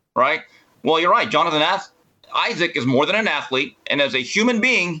athletes, right? Well, you're right. Jonathan Isaac is more than an athlete, and as a human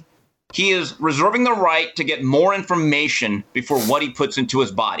being, he is reserving the right to get more information before what he puts into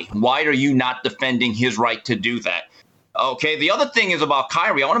his body. Why are you not defending his right to do that? Okay, the other thing is about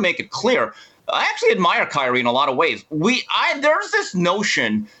Kyrie. I want to make it clear. I actually admire Kyrie in a lot of ways. There's this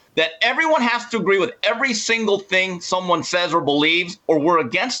notion that everyone has to agree with every single thing someone says or believes, or we're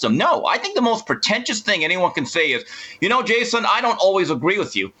against them. No, I think the most pretentious thing anyone can say is, Jason, I don't always agree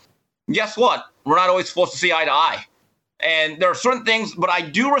with you. Guess what? We're not always supposed to see eye to eye. And there are certain things, but I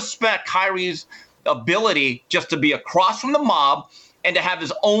do respect Kyrie's ability just to be across from the mob and to have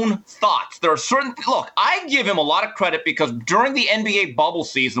his own thoughts. There are certain, look, I give him a lot of credit because during the NBA bubble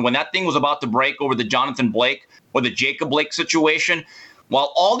season, when that thing was about to break over the Jonathan Blake or the Jacob Blake situation,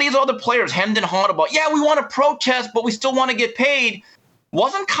 while all these other players hemmed and hawed about, we want to protest, but we still want to get paid,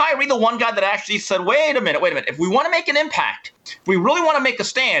 wasn't Kyrie the one guy that actually said, wait a minute, if we want to make an impact, if we really want to make a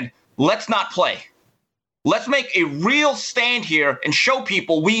stand, let's not play. Let's make a real stand here and show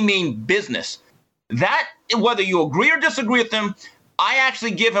people we mean business. That, whether you agree or disagree with him, I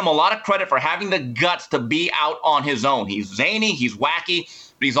actually give him a lot of credit for having the guts to be out on his own. He's zany, he's wacky,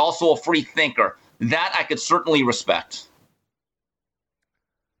 but he's also a free thinker. That I could certainly respect.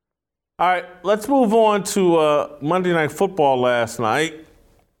 All right, let's move on to Monday Night Football last night.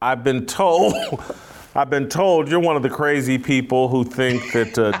 I've been told you're one of the crazy people who think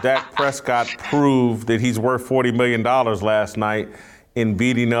that Dak Prescott proved that he's worth $40 million last night in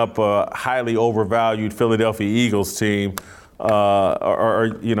beating up a highly overvalued Philadelphia Eagles team. That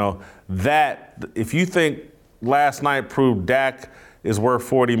if you think last night proved Dak is worth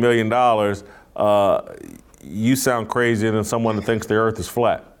 $40 million, you sound crazier than someone that thinks the earth is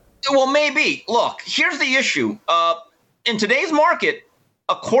flat. Well, maybe. Look, here's the issue. In today's market,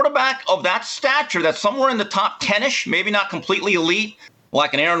 a quarterback of that stature that's somewhere in the top 10-ish, maybe not completely elite,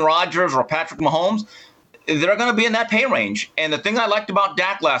 like an Aaron Rodgers or Patrick Mahomes, they're going to be in that pay range. And the thing I liked about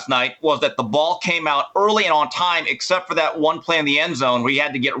Dak last night was that the ball came out early and on time, except for that one play in the end zone where he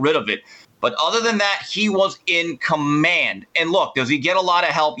had to get rid of it. But other than that, he was in command. And look, does he get a lot of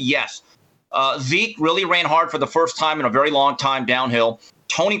help? Yes. Zeke really ran hard for the first time in a very long time downhill.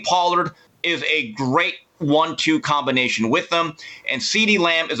 Tony Pollard is a great 1-2 combination with them. And CeeDee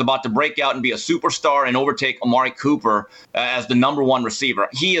Lamb is about to break out and be a superstar and overtake Amari Cooper as the number one receiver.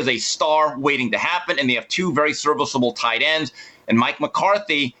 He is a star waiting to happen, and they have two very serviceable tight ends. And Mike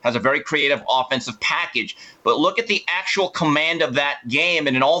McCarthy has a very creative offensive package. But look at the actual command of that game.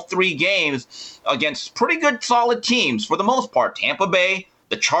 And in all three games against pretty good, solid teams, for the most part, Tampa Bay,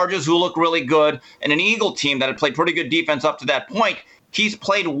 the Chargers, who look really good, and an Eagle team that had played pretty good defense up to that point, he's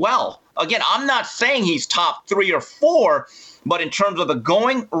played well. Again, I'm not saying he's top 3 or 4, but in terms of the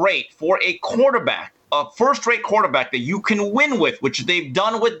going rate for a quarterback, a first-rate quarterback that you can win with, which they've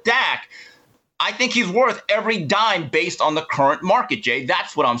done with Dak, I think he's worth every dime based on the current market, Jay.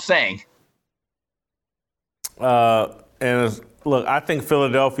 That's what I'm saying. Look, I think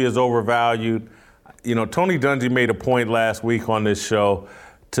Philadelphia is overvalued. Tony Dungy made a point last week on this show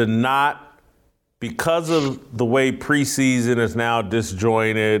to not, because of the way preseason is now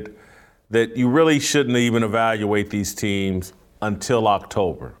disjointed, that you really shouldn't even evaluate these teams until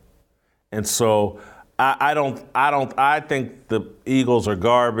October. And so I think the Eagles are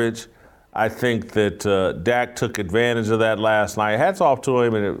garbage. I think that Dak took advantage of that last night. Hats off to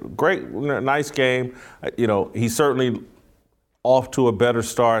him, and a great, nice game. He's certainly off to a better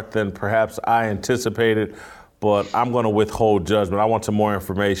start than perhaps I anticipated, but I'm going to withhold judgment. I want some more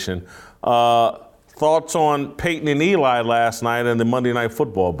information. Thoughts on Peyton and Eli last night in the Monday Night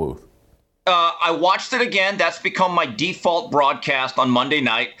Football booth? I watched it again. That's become my default broadcast on Monday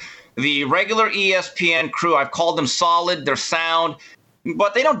night. The regular ESPN crew, I've called them solid. They're sound.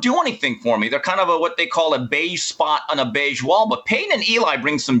 But they don't do anything for me. They're kind of what they call a beige spot on a beige wall. But Peyton and Eli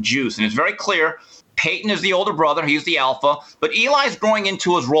bring some juice, and it's very clear. Peyton is the older brother. He's the alpha. But Eli's growing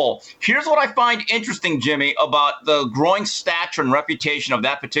into his role. Here's what I find interesting, Jimmy, about the growing stature and reputation of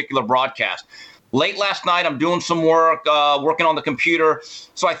that particular broadcast. Late last night, I'm doing some work, working on the computer.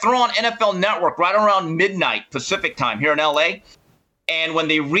 So I throw on NFL Network right around midnight Pacific time here in L.A., and when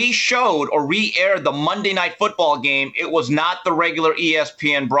they re-showed or re-aired the Monday Night Football game, it was not the regular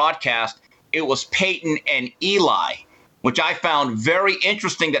ESPN broadcast. It was Peyton and Eli, which I found very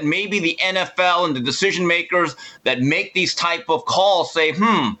interesting, that maybe the NFL and the decision makers that make these type of calls say,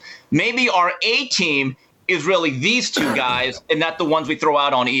 maybe our A team is really these two guys and not the ones we throw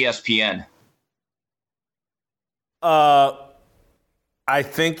out on ESPN. I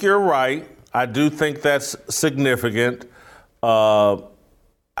think you're right. I do think that's significant. I'm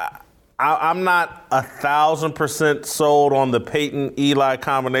not 1,000% sold on the Peyton-Eli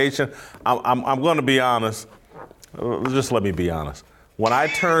combination. I'm going to be honest. Just let me be honest. When I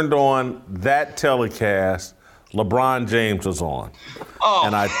turned on that telecast, LeBron James was on,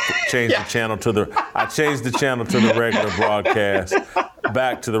 and I changed the channel to the regular broadcast,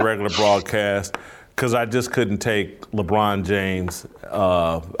 back to the regular broadcast, because I just couldn't take LeBron James.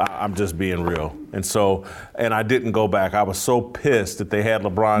 I'm just being real. And I didn't go back. I was so pissed that they had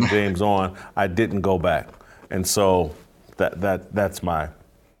LeBron James on, I didn't go back. And so that's my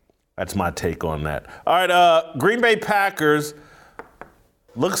take on that. All right, Green Bay Packers,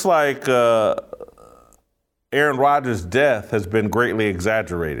 looks like Aaron Rodgers' death has been greatly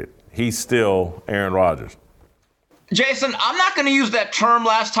exaggerated. He's still Aaron Rodgers. Jason, I'm not going to use that term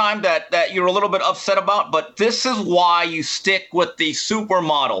last time that you're a little bit upset about, but this is why you stick with the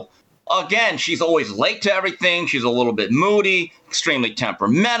supermodel. Again, she's always late to everything. She's a little bit moody, extremely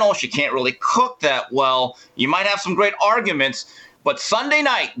temperamental. She can't really cook that well. You might have some great arguments, but Sunday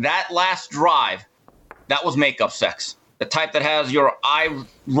night, that last drive, that was makeup sex. The type that has your eye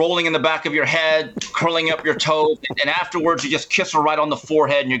rolling in the back of your head, curling up your toes, and afterwards you just kiss her right on the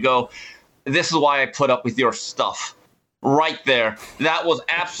forehead and you go, this is why I put up with your stuff. Right there. That was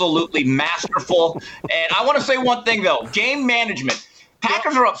absolutely masterful. And I want to say one thing, though. Game management.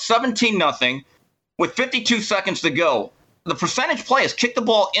 Packers are up 17-0 with 52 seconds to go. The percentage play is kick the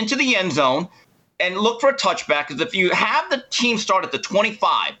ball into the end zone and look for a touchback, because if you have the team start at the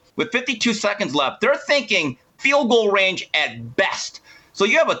 25 with 52 seconds left, they're thinking field goal range at best. So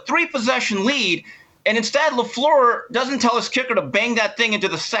you have a 3-possession lead, and instead, LaFleur doesn't tell his kicker to bang that thing into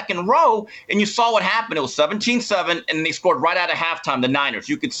the second row, and you saw what happened. It was 17-7, and they scored right out of halftime, the Niners.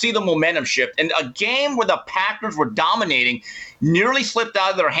 You could see the momentum shift. And a game where the Packers were dominating nearly slipped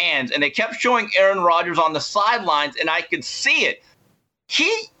out of their hands, and they kept showing Aaron Rodgers on the sidelines, and I could see it.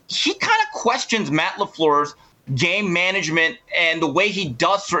 He kind of questions Matt LaFleur's game management and the way he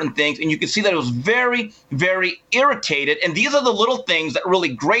does certain things, and you can see that it was very, very irritated. And these are the little things that really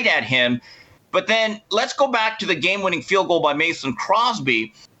grate at him. But then let's go back to the game-winning field goal by Mason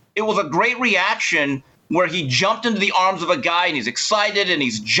Crosby. It was a great reaction where he jumped into the arms of a guy, and he's excited, and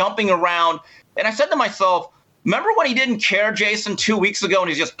he's jumping around. And I said to myself, remember when he didn't care, Jason, 2 weeks ago, and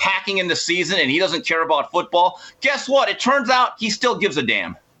he's just packing in the season, and he doesn't care about football? Guess what? It turns out he still gives a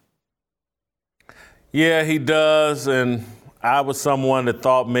damn. Yeah, he does, and I was someone that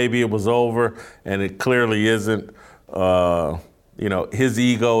thought maybe it was over, and it clearly isn't. His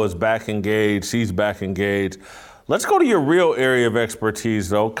ego is back engaged. He's back engaged. Let's go to your real area of expertise,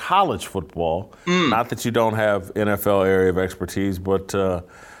 though, college football. Not that you don't have NFL area of expertise, but Dabo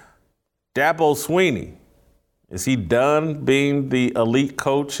Swinney, is he done being the elite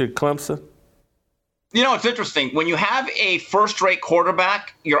coach at Clemson? You know, it's interesting. When you have a first-rate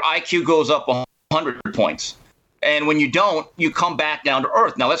quarterback, your IQ goes up 100 points. And when you don't, you come back down to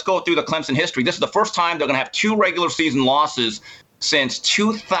earth. Now, let's go through the Clemson history. This is the first time they're going to have 2 regular season losses since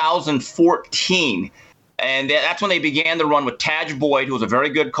 2014. And that's when they began the run with Taj Boyd, who was a very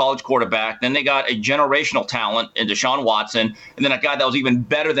good college quarterback. Then they got a generational talent in Deshaun Watson, and then a guy that was even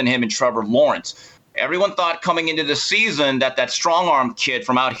better than him in Trevor Lawrence. Everyone thought coming into the season that strong-arm kid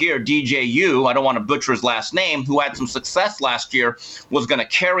from out here, DJU, I don't want to butcher his last name, who had some success last year, was going to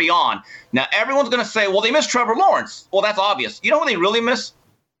carry on. Now, everyone's going to say, well, they miss Trevor Lawrence. Well, that's obvious. You know who they really miss?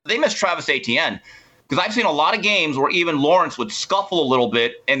 they miss Travis Etienne. Because I've seen a lot of games where even Lawrence would scuffle a little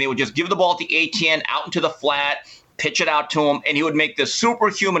bit, and they would just give the ball to Etienne out into the flat, pitch it out to him, and he would make this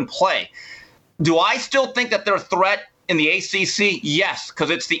superhuman play. Do I still think that they're a threat in the ACC? Yes, because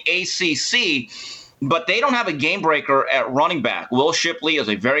it's the ACC. But they don't have a game breaker at running back. Will Shipley is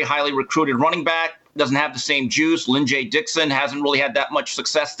a very highly recruited running back, doesn't have the same juice. Lynn J. Dixon hasn't really had that much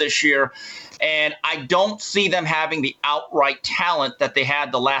success this year. And I don't see them having the outright talent that they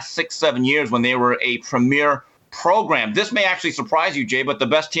had the last 6-7 years when they were a premier program. This may actually surprise you, Jay, but the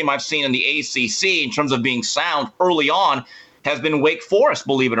best team I've seen in the ACC in terms of being sound early on has been Wake Forest,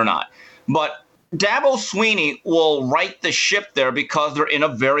 believe it or not. But Dabo Swinney will right the ship there because they're in a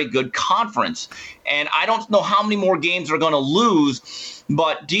very good conference. And I don't know how many more games they're going to lose,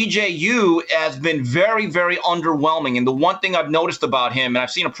 but DJU has been very, very underwhelming. And the one thing I've noticed about him, and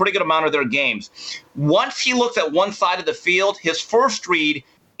I've seen a pretty good amount of their games, once he looks at one side of the field, his first read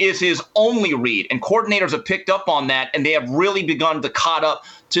is his only read. And coordinators have picked up on that, and they have really begun to caught up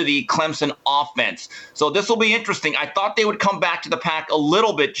to the Clemson offense. So this will be interesting. I thought they would come back to the pack a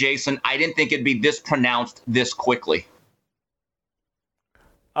little bit, Jason. I didn't think it'd be this pronounced this quickly.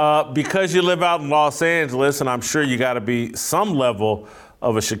 Because you live out in Los Angeles, and I'm sure you got to be some level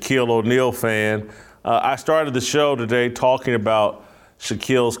of a Shaquille O'Neal fan, I started the show today talking about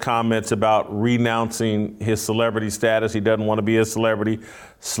Shaquille's comments about renouncing his celebrity status. He doesn't want to be a celebrity.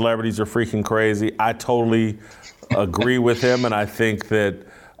 Celebrities are freaking crazy. I totally agree with him, and I think that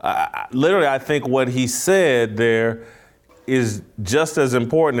I think what he said there is just as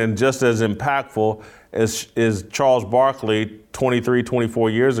important and just as impactful as Charles Barkley 23, 24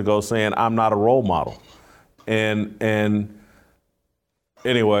 years ago saying, I'm not a role model. And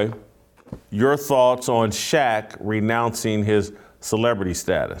anyway, your thoughts on Shaq renouncing his celebrity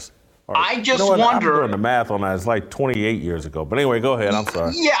status? I just wonder. I'm doing the math on that. It's like 28 years ago. But anyway, go ahead. I'm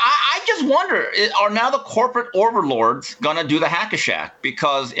sorry. Yeah, I just wonder, are now the corporate overlords going to do the hack-a-Shaq?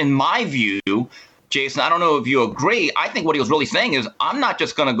 Because in my view, Jason, I don't know if you agree, I think what he was really saying is, I'm not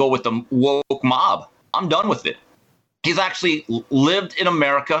just going to go with the woke mob. I'm done with it. He's actually lived in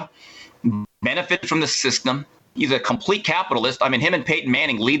America, benefited from the system. He's a complete capitalist. I mean, him and Peyton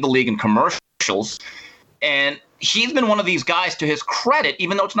Manning lead the league in commercials. And he's been one of these guys, to his credit,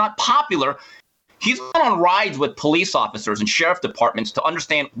 even though it's not popular, he's gone on rides with police officers and sheriff departments to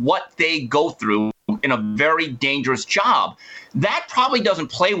understand what they go through in a very dangerous job. That probably doesn't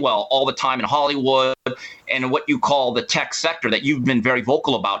play well all the time in Hollywood and what you call the tech sector that you've been very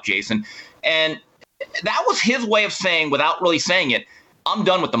vocal about, Jason. And that was his way of saying, without really saying it, I'm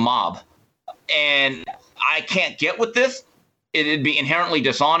done with the mob. And I can't get with this. It'd be inherently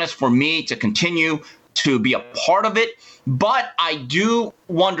dishonest for me to continue to be a part of it. But I do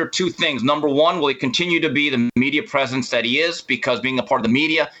wonder two things. Number one, will he continue to be the media presence that he is? Because being a part of the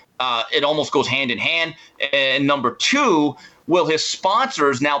media, it almost goes hand in hand. And number two, will his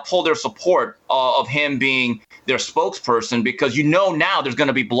sponsors now pull their support of him being their spokesperson? Because now there's going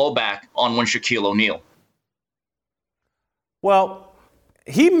to be blowback on one Shaquille O'Neal. Well,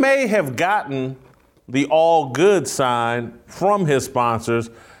 he may have gotten the all good sign from his sponsors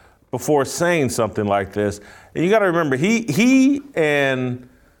before saying something like this. And you got to remember, he and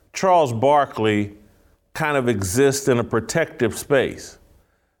Charles Barkley kind of exist in a protective space.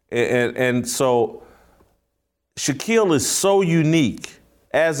 And so Shaquille is so unique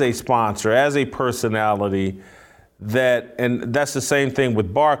as a sponsor, as a personality, and that's the same thing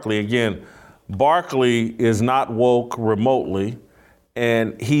with Barkley. Again, Barkley is not woke remotely,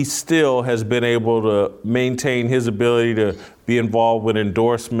 and he still has been able to maintain his ability to be involved with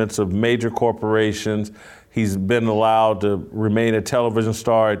endorsements of major corporations. He's been allowed to remain a television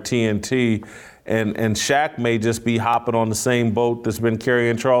star at TNT, and Shaq may just be hopping on the same boat that's been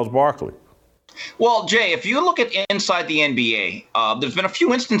carrying Charles Barkley. Well, Jay, if you look at inside the NBA, there's been a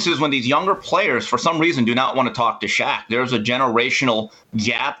few instances when these younger players, for some reason, do not want to talk to Shaq. There's a generational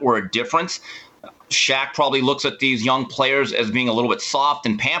gap or a difference. Shaq probably looks at these young players as being a little bit soft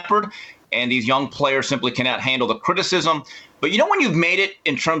and pampered, and these young players simply cannot handle the criticism. But when you've made it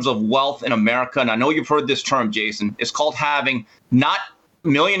in terms of wealth in America, and I know you've heard this term, Jason, it's called having not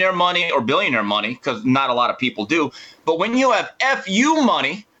millionaire money or billionaire money, because not a lot of people do, but when you have FU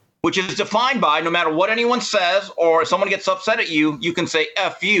money, which is defined by no matter what anyone says, or if someone gets upset at you, you can say,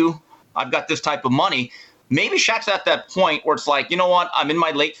 F you, I've got this type of money. Maybe Shaq's at that point where it's like, you know what, I'm in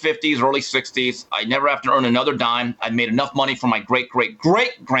my late 50s, early 60s. I never have to earn another dime. I've made enough money for my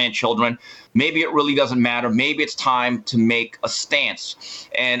great-great-great-grandchildren. Maybe it really doesn't matter. Maybe it's time to make a stance.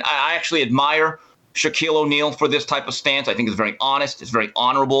 And I actually admire Shaquille O'Neal for this type of stance. I think it's very honest. It's very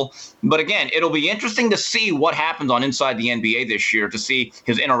honorable. But again, it'll be interesting to see what happens on Inside the NBA this year, to see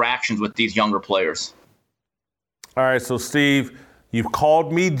his interactions with these younger players. All right, so Steve, you've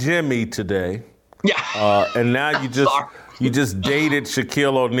called me Jimmy today. Yeah. And now you just dated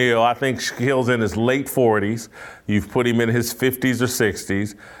Shaquille O'Neal. I think Shaquille's in his late 40s. You've put him in his 50s or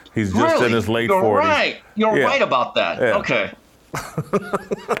 60s. He's just in his late 40s. You're right about that. Yeah. Okay.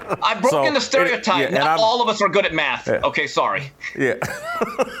 I've broken the stereotype. Not all of us are good at math. Yeah. Okay, sorry. Yeah.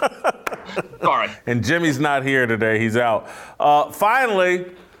 Sorry. And Jimmy's not here today. He's out. Finally,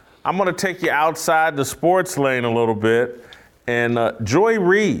 I'm going to take you outside the sports lane a little bit. And Joy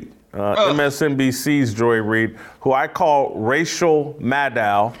Reid, MSNBC's Joy Reid, who I call Racial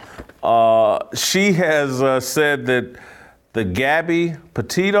Maddow, she has said that the Gabby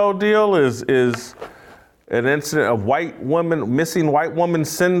Petito deal is an incident of missing white woman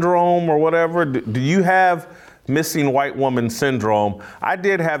syndrome or whatever. Do you have missing white woman syndrome? I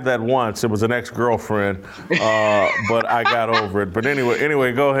did have that once. It was an ex-girlfriend, but I got over it. But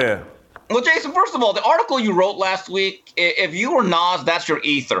anyway, go ahead. Well, Jason, first of all, the article you wrote last week, if you were Nas, that's your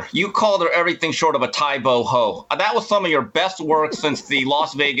ether. You called her everything short of a Tybo ho. That was some of your best work since the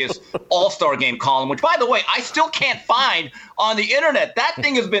Las Vegas All-Star Game column, which, by the way, I still can't find on the internet. That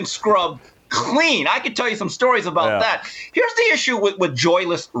thing has been scrubbed clean. I could tell you some stories about that. Here's the issue with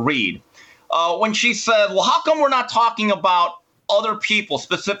Joyless Reid. When she said, well, how come we're not talking about other people,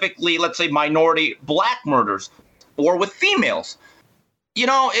 specifically, let's say, minority black murders or with females? You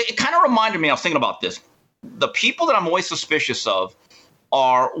know, it kind of reminded me, I was thinking about this. The people that I'm always suspicious of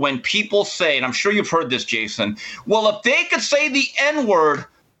are when people say, and I'm sure you've heard this, Jason, well, if they could say the N-word,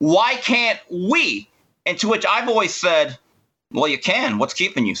 why can't we? And to which I've always said, well, you can. What's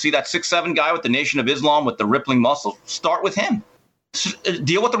keeping you? See that 6'7" guy with the Nation of Islam with the rippling muscle? Start with him.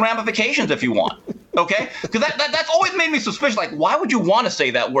 Deal with the ramifications if you want. Okay? Because that's always made me suspicious. Like, why would you want to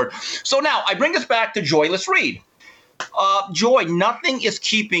say that word? So now I bring this back to Joyless Reid. Joy, nothing is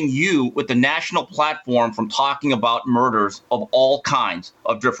keeping you with the national platform from talking about murders of all kinds,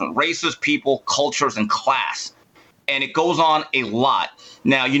 of different races, people, cultures, and class. And it goes on a lot.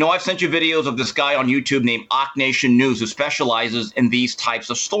 Now, you know, I've sent you videos of this guy on YouTube named Nation News who specializes in these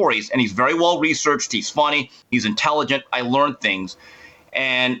types of stories. And he's very well researched. He's funny. He's intelligent. I learned things.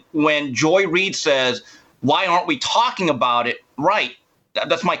 And when Joy Reid says, why aren't we talking about it? Right.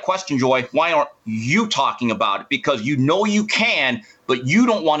 That's my question, Joy. Why aren't you talking about it? Because you know you can, but you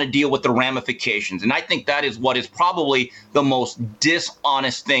don't want to deal with the ramifications. And I think that is what is probably the most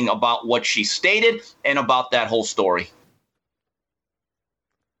dishonest thing about what she stated and about that whole story.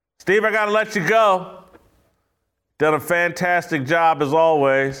 Steve, I got to let you go. Done a fantastic job as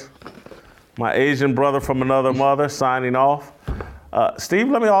always. My Asian brother from another mother signing off. Steve,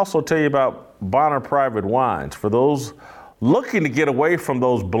 let me also tell you about Bonner Private Wines. For those looking to get away from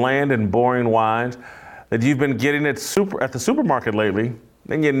those bland and boring wines that you've been getting at the supermarket lately,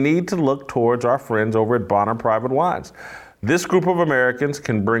 then you need to look towards our friends over at Bonner Private Wines. This group of Americans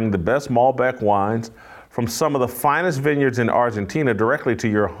can bring the best Malbec wines from some of the finest vineyards in Argentina directly to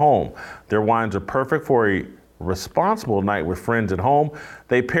your home. Their wines are perfect for a responsible night with friends at home.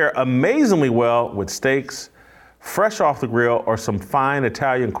 They pair amazingly well with steaks, fresh off the grill, or some fine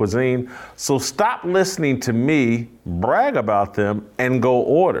Italian cuisine. So stop listening to me brag about them and go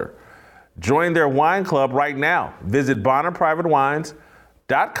order. Join their wine club right now. Visit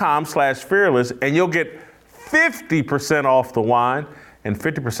BonnerPrivateWines.com/fearless and you'll get 50% off the wine and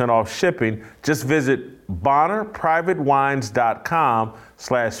 50% off shipping. Just visit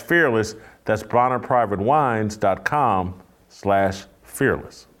BonnerPrivateWines.com/fearless. That's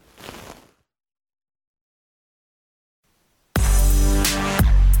BonnerPrivateWines.com/fearless.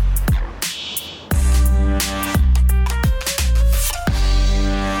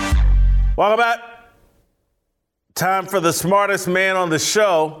 Welcome back. Time for the smartest man on the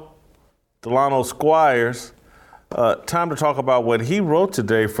show, Delano Squires. Time to talk about what he wrote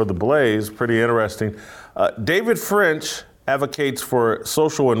today for The Blaze. Pretty interesting. David French advocates for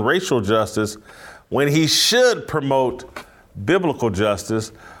social and racial justice when he should promote biblical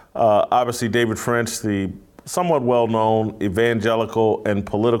justice. Obviously, David French, the somewhat well-known evangelical and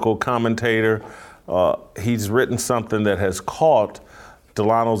political commentator, he's written something that has caught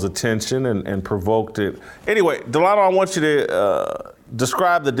Delano's attention and provoked it. Anyway, Delano, I want you to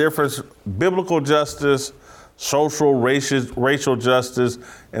describe the difference, biblical justice, social, racial justice,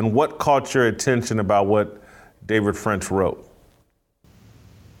 and what caught your attention about what David French wrote.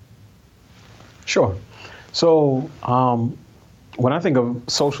 Sure. So when I think of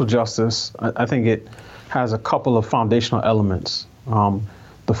social justice, I think it has a couple of foundational elements.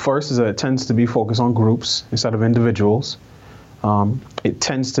 The The first is that it tends to be focused on groups instead of individuals. It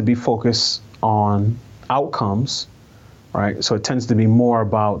tends to be focused on outcomes, right? So it tends to be more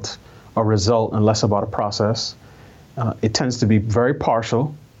about a result and less about a process. It tends to be very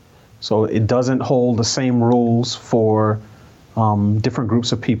partial. So it doesn't hold the same rules for different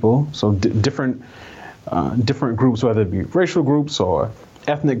groups of people. So different groups, whether it be racial groups or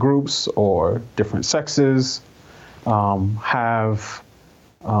ethnic groups or different sexes, have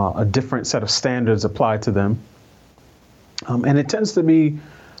a different set of standards applied to them. And it tends to be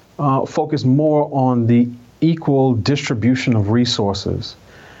focused more on the equal distribution of resources.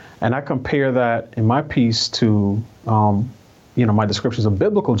 And I compare that in my piece to, my descriptions of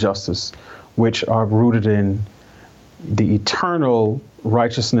biblical justice, which are rooted in the eternal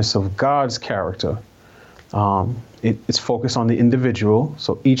righteousness of God's character. It's focused on the individual,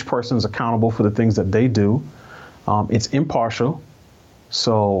 so each person is accountable for the things that they do. It's impartial,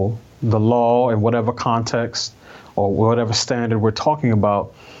 so the law in whatever context or whatever standard we're talking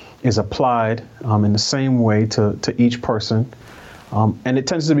about is applied in the same way to each person. And it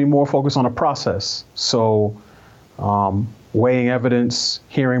tends to be more focused on a process. So weighing evidence,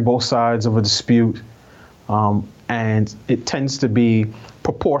 hearing both sides of a dispute, and it tends to be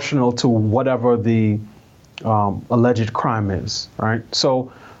proportional to whatever the alleged crime is, right?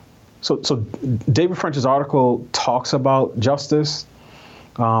 So David French's article talks about justice.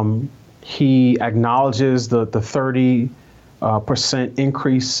 He acknowledges the 30%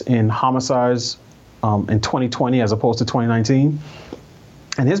 increase in homicides in 2020 as opposed to 2019.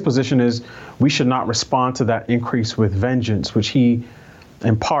 And his position is we should not respond to that increase with vengeance, which he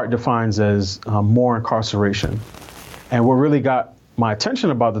in part defines as more incarceration. And what really got my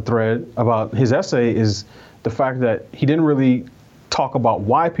attention about the thread, about his essay, is the fact that he didn't really talk about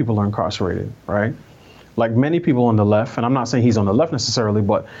why people are incarcerated, right? Like many people on the left, and I'm not saying he's on the left necessarily,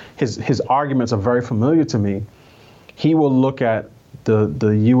 but his arguments are very familiar to me. He will look at the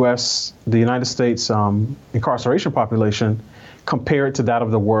United States incarceration population, compare it to that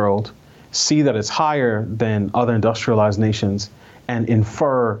of the world, see that it's higher than other industrialized nations, and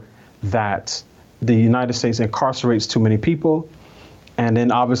infer that the United States incarcerates too many people. And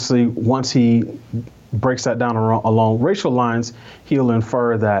then obviously, once he breaks that down along racial lines, he'll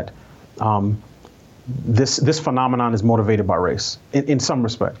infer that this phenomenon is motivated by race in some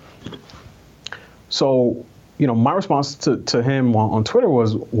respect. So, my response to him on Twitter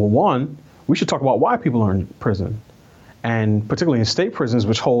was, well, one, we should talk about why people are in prison, and particularly in state prisons,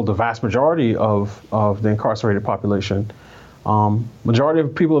 which hold the vast majority of the incarcerated population. Majority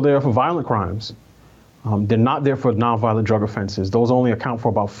of people are there for violent crimes. They're not there for nonviolent drug offenses. Those only account for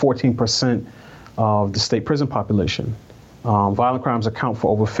about 14% of the state prison population. Violent crimes account for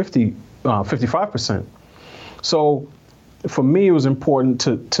over 55%. So for me, it was important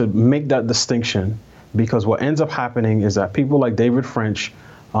to make that distinction, because what ends up happening is that people like David French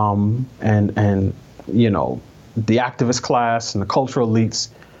and the activist class and the cultural elites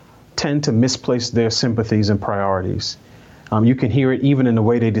tend to misplace their sympathies and priorities. You can hear it even in the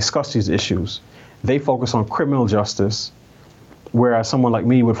way they discuss these issues. They focus on criminal justice, whereas someone like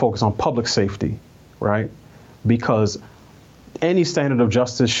me would focus on public safety, right? Because any standard of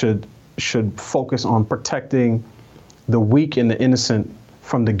justice should focus on protecting the weak and the innocent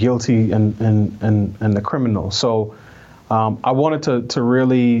from the guilty and the criminal. So I wanted to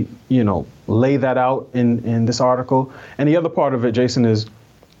really, lay that out in this article. And the other part of it, Jason, is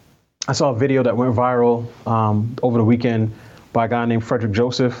I saw a video that went viral over the weekend by a guy named Frederick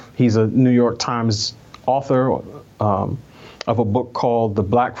Joseph. He's a New York Times author of a book called The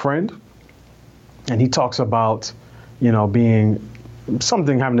Black Friend. And he talks about, being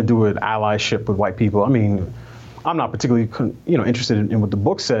something having to do with allyship with white people. I mean, I'm not particularly, interested in what the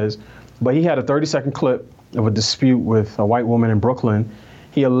book says, but he had a 30-second clip of a dispute with a white woman in Brooklyn.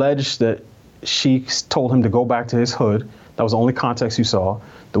 He alleged that she told him to go back to his hood. That was the only context you saw.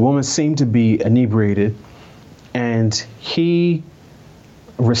 The woman seemed to be inebriated, and he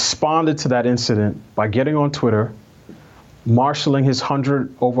responded to that incident by getting on Twitter, marshaling his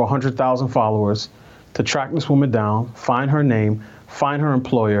over 100,000 followers to track this woman down, find her name, find her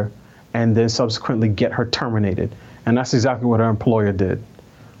employer, and then subsequently get her terminated. And that's exactly what her employer did.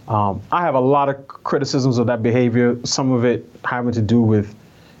 I have a lot of criticisms of that behavior, some of it having to do with,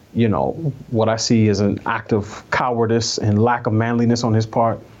 what I see as an act of cowardice and lack of manliness on his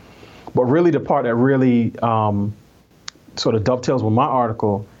part. But really the part that really sort of dovetails with my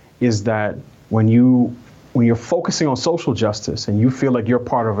article is that when you're focusing on social justice and you feel like you're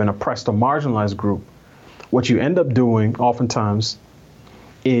part of an oppressed or marginalized group, what you end up doing oftentimes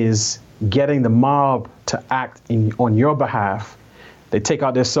is getting the mob to act on your behalf They take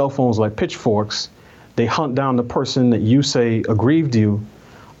out their cell phones like pitchforks. They hunt down the person that you say aggrieved you,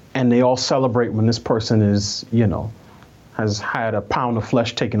 and they all celebrate when this person is, has had a pound of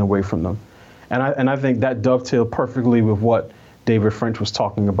flesh taken away from them. And I think that dovetailed perfectly with what David French was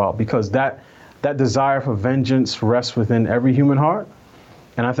talking about, because that desire for vengeance rests within every human heart.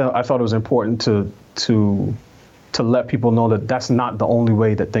 And I thought it was important to let people know that that's not the only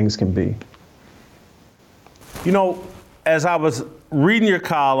way that things can be. As I was reading your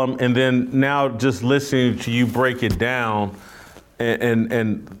column and then now just listening to you break it down,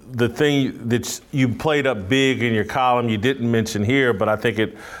 and the thing that you played up big in your column you didn't mention here, but I think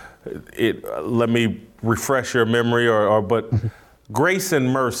it let me refresh your memory, but grace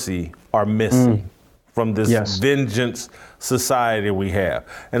and mercy are missing from this vengeance society we have.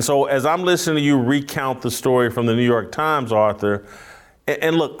 And so as I'm listening to you recount the story from the New York Times, Arthur,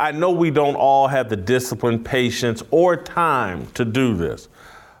 and look, I know we don't all have the discipline, patience, or time to do this,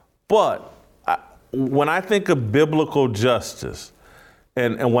 but when I think of biblical justice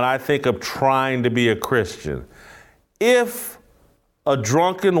and when I think of trying to be a Christian, if a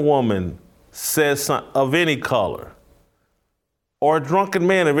drunken woman says of any color, or a drunken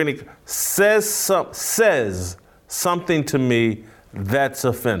man of any says something to me that's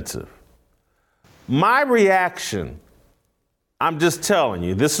offensive, my reaction, I'm just telling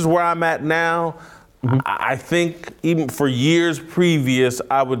you, this is where I'm at now. I think even for years previous,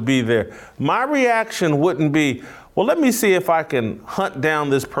 I would be there. My reaction wouldn't be, well, let me see if I can hunt down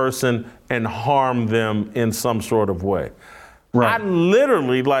this person and harm them in some sort of way. Right. I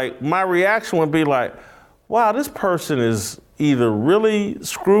literally, my reaction would be like, wow, this person is either really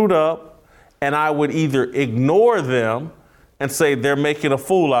screwed up, and I would either ignore them and say they're making a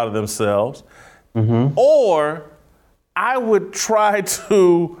fool out of themselves, or I would try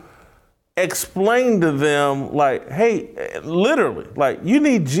to explain to them, hey, literally, you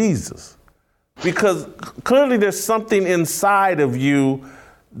need Jesus. Because clearly there's something inside of you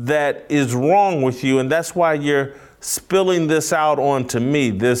that is wrong with you, and that's why you're spilling this out onto me,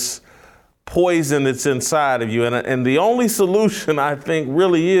 this poison that's inside of you. And the only solution, I think,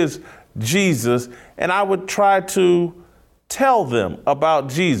 really is Jesus. And I would try to tell them about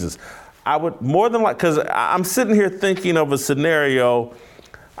Jesus. I would more than because I'm sitting here thinking of a scenario.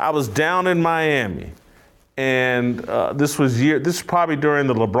 I was down in Miami, and this is probably during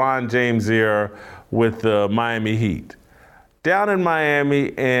the LeBron James era with the Miami Heat. Down in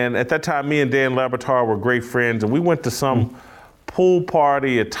Miami, and at that time, me and Dan Labertar were great friends, and we went to some pool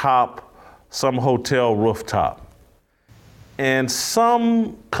party atop some hotel rooftop. And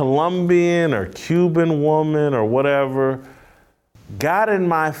some Colombian or Cuban woman or whatever got in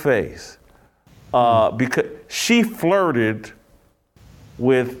my face because she flirted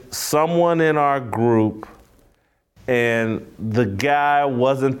with someone in our group, and the guy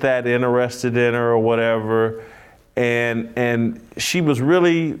wasn't that interested in her or whatever, and she was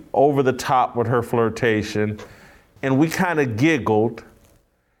really over the top with her flirtation, and we kind of giggled,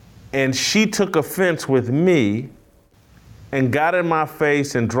 and she took offense with me and got in my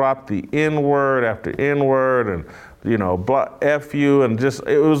face and dropped the N-word after N-word and, F you, and just,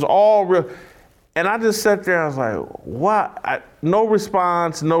 it was all real. And I just sat there, I was like, what? No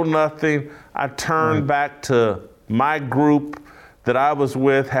response, no nothing. I turned back to my group that I was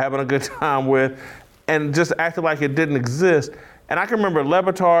with, having a good time with, and just acted like it didn't exist. And I can remember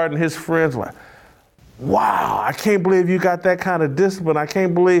Lebatard and his friends were like, wow, I can't believe you got that kind of discipline. I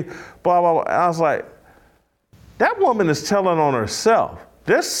can't believe, blah, blah, blah. I was like, that woman is telling on herself.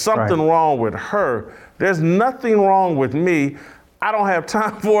 There's something wrong with her. There's nothing wrong with me. I don't have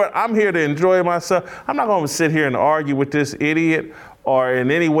time for it. I'm here to enjoy myself. I'm not going to sit here and argue with this idiot or in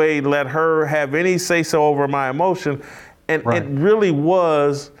any way let her have any say-so over my emotion. And it really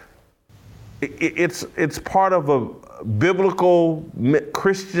was, it's part of a biblical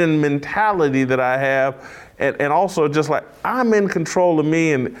Christian mentality that I have. And also just like, I'm in control of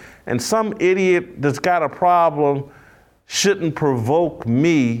me, and some idiot that's got a problem shouldn't provoke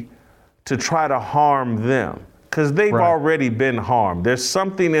me to try to harm them, because they've already been harmed. There's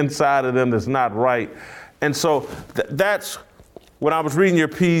something inside of them that's not right. And so that's, when I was reading your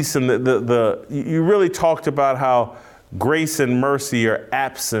piece, and you really talked about how grace and mercy are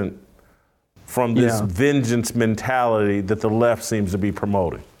absent from this vengeance mentality that the left seems to be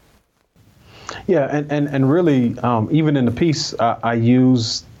promoting. Yeah, and really, even in the piece, I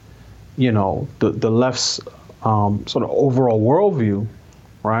use, the left's sort of overall worldview,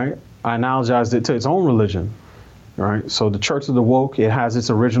 right? I analogized it to its own religion, right? So the Church of the Woke, it has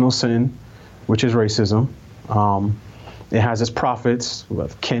its original sin, which is racism. It has its prophets,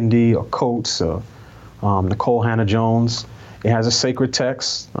 whether Kendi or Coates or Nicole Hannah-Jones, It has a sacred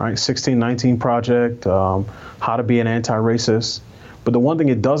text, right? 1619 Project, how to be an anti-racist. But the one thing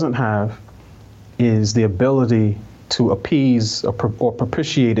it doesn't have is the ability to appease or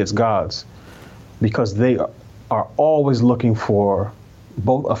propitiate its gods, because they are always looking for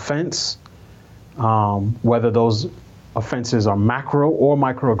both offense, whether those offenses are macro or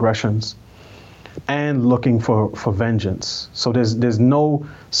microaggressions, and looking for vengeance. So there's no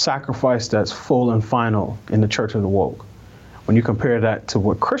sacrifice that's full and final in the Church of the Woke. When you compare that to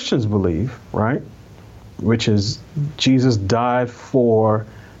what Christians believe, right, which is Jesus died for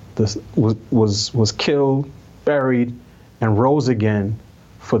this, was killed, buried, and rose again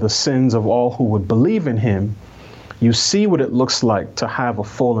for the sins of all who would believe in him, you see what it looks like to have a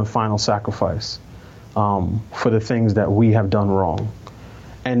full and final sacrifice for the things that we have done wrong.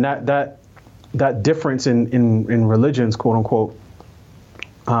 And that difference in religions, quote unquote,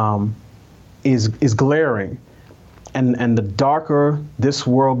 is glaring. And the darker this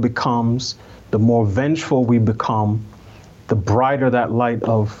world becomes, the more vengeful we become, the brighter that light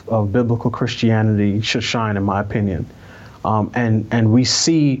of biblical Christianity should shine, in my opinion. And we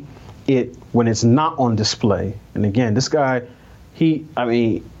see it when it's not on display. And again, this guy, he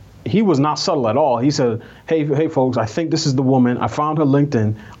was not subtle at all. He said, hey folks, I think this is the woman. I found her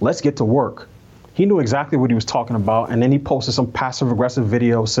LinkedIn. Let's get to work. He knew exactly what he was talking about. And then he posted some passive aggressive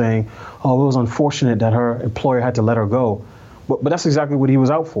video saying, oh, it was unfortunate that her employer had to let her go. But that's exactly what he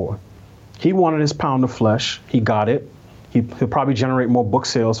was out for. He wanted his pound of flesh. He got it. He'll probably generate more book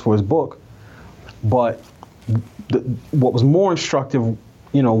sales for his book. But what was more instructive,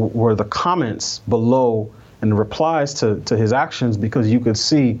 were the comments below and the replies to his actions, because you could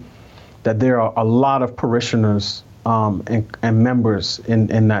see that there are a lot of parishioners and members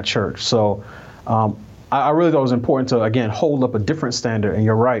in that church. So I really thought it was important to, again, hold up a different standard. And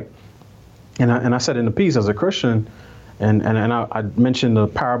you're right. And I said in the piece, as a Christian, and I mentioned the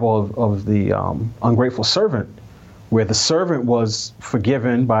parable of the ungrateful servant, where the servant was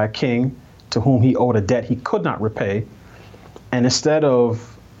forgiven by a king to whom he owed a debt he could not repay. And instead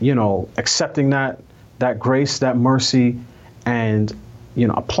of, accepting that grace, that mercy, and,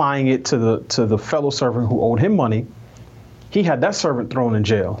 applying it to the fellow servant who owed him money, he had that servant thrown in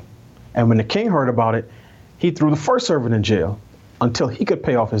jail. And when the king heard about it, he threw the first servant in jail until he could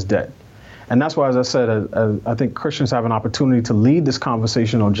pay off his debt. And that's why, as I said, I think Christians have an opportunity to lead this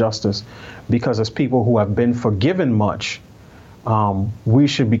conversation on justice, because as people who have been forgiven much, we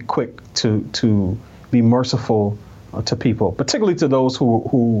should be quick to be merciful to people, particularly to those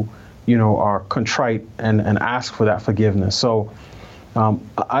who are contrite and ask for that forgiveness. So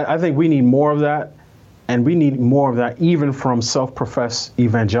I think we need more of that. And we need more of that even from self-professed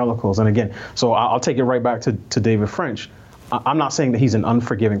evangelicals. And again, so I'll take it right back to David French. I'm not saying that he's an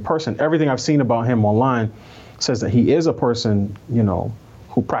unforgiving person. Everything I've seen about him online says that he is a person,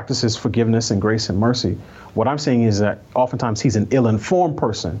 who practices forgiveness and grace and mercy. What I'm saying is that oftentimes he's an ill-informed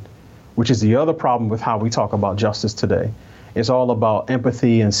person, which is the other problem with how we talk about justice today. It's all about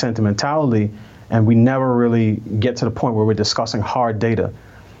empathy and sentimentality, and we never really get to the point where we're discussing hard data.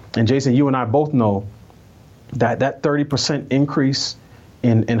 And Jason, you and I both know that 30% increase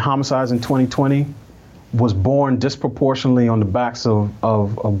in homicides in 2020 was born disproportionately on the backs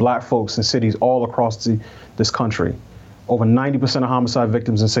of black folks in cities all across this country. Over 90% of homicide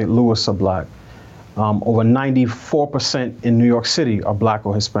victims in St. Louis are black. Over 94% in New York City are black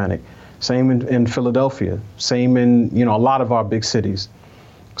or Hispanic. Same in Philadelphia. Same in a lot of our big cities.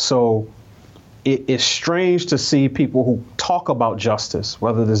 So it's strange to see people who talk about justice,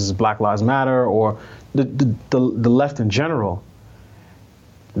 whether this is Black Lives Matter or the left in general.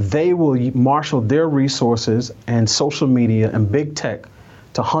 They will marshal their resources and social media and big tech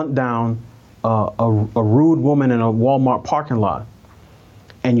to hunt down a rude woman in a Walmart parking lot.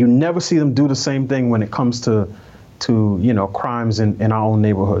 And you never see them do the same thing when it comes to crimes in our own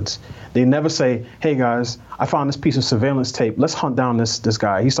neighborhoods. They never say, hey guys, I found this piece of surveillance tape. Let's hunt down this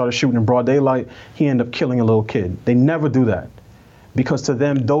guy. He started shooting in broad daylight. He ended up killing a little kid. They never do that, because to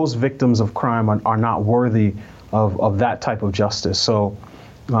them, those victims of crime are not worthy of that type of justice. So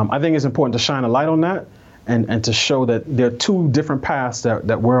I think it's important to shine a light on that and to show that there are two different paths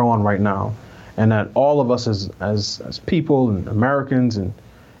that we're on right now, and that all of us as people and Americans and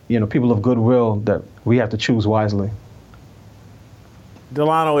people of goodwill, that we have to choose wisely.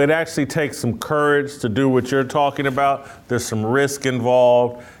 Delano, it actually takes some courage to do what you're talking about. There's some risk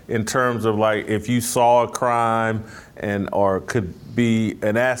involved in terms of, like, if you saw a crime or could be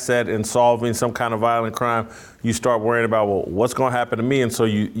an asset in solving some kind of violent crime, you start worrying about, well, what's going to happen to me? And so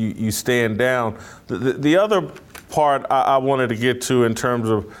you stand down. The other part I wanted to get to in terms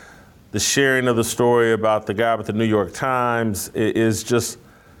of the sharing of the story about the guy with the New York Times is just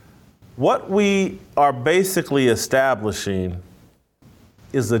what we are basically establishing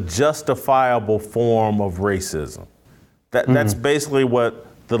is a justifiable form of racism. That's basically what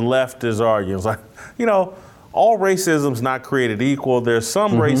the left is arguing. It's like, you know, all racism's not created equal. There's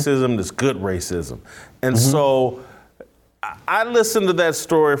some racism that's good racism. And so I listened to that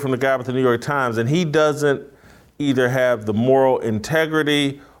story from the guy with the New York Times, and he doesn't either have the moral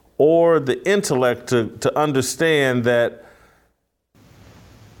integrity or the intellect to understand that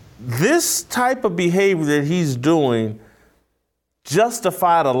this type of behavior that he's doing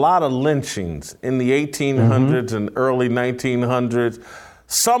justified a lot of lynchings in the 1800s and early 1900s.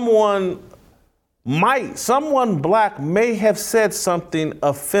 Someone black may have said something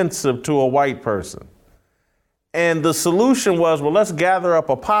offensive to a white person. And the solution was, well, let's gather up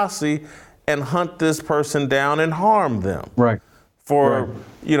a posse and hunt this person down and harm them. For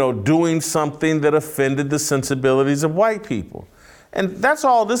doing something that offended the sensibilities of white people. And that's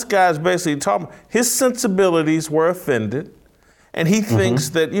all this guy's basically talking about. His sensibilities were offended. And he thinks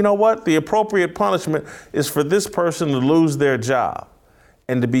that, you know what, the appropriate punishment is for this person to lose their job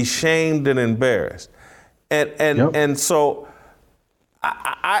and to be shamed and embarrassed. And so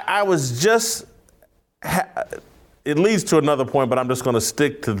I was just, it leads to another point, but I'm just going to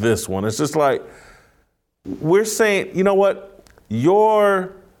stick to this one. It's just like, we're saying, you know what,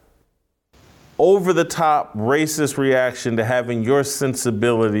 your over-the-top racist reaction to having your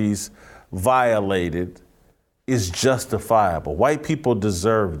sensibilities violated is justifiable. White people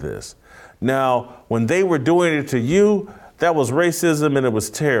deserve this. Now, when they were doing it to you, that was racism and it was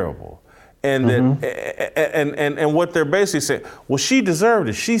terrible. And and what they're basically saying, well, she deserved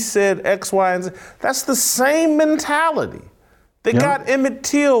it. She said X, Y, and Z. That's the same mentality. They got Emmett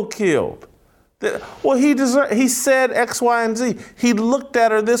Till killed. Well, he said X, Y, and Z. He looked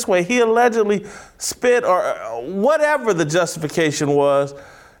at her this way. He allegedly spit or whatever the justification was.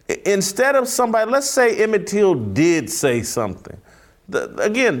 Instead of somebody, let's say Emmett Till did say something.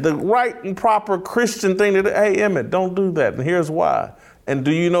 The right and proper Christian thing to do, hey, Emmett, don't do that. And here's why. And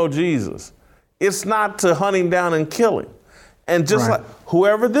do you know Jesus? It's not to hunt him down and kill him. And just like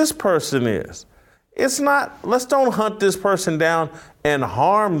whoever this person is, it's not, let's don't hunt this person down and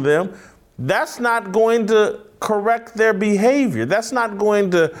harm them. That's not going to correct their behavior. That's not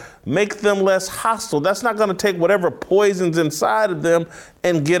going to make them less hostile. That's not going to take whatever poison's inside of them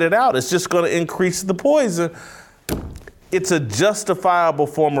and get it out. It's just going to increase the poison. It's a justifiable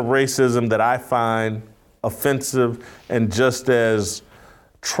form of racism that I find offensive and just as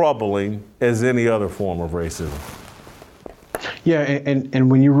troubling as any other form of racism. Yeah,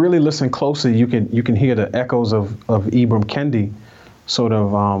 and when you really listen closely, you can hear the echoes of Ibram Kendi sort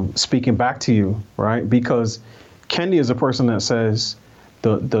of speaking back to you, right? Because Kendi is a person that says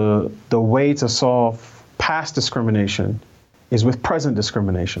the way to solve past discrimination is with present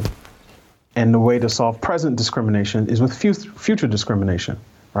discrimination. And the way to solve present discrimination is with future discrimination,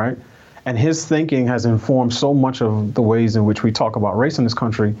 right? And his thinking has informed so much of the ways in which we talk about race in this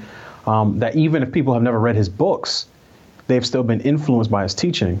country that even if people have never read his books, they've still been influenced by his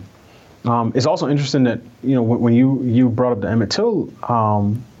teaching. It's also interesting that, when you brought up the Emmett Till,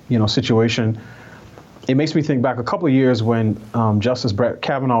 situation, it makes me think back a couple of years when Justice Brett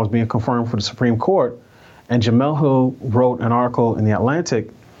Kavanaugh was being confirmed for the Supreme Court, and Jamel Hill wrote an article in The Atlantic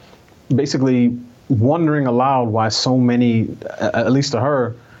basically wondering aloud why so many, at least to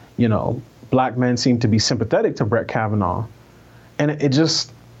her, black men seem to be sympathetic to Brett Kavanaugh. And it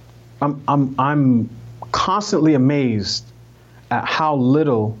just, I'm constantly amazed at how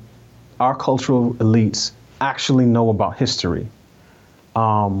little our cultural elites actually know about history.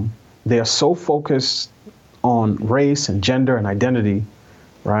 They are so focused on race and gender and identity,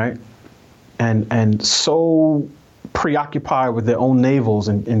 right? And so preoccupied with their own navels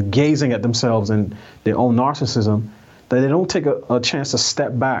and gazing at themselves and their own narcissism that they don't take a chance to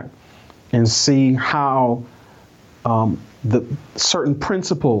step back and see how the certain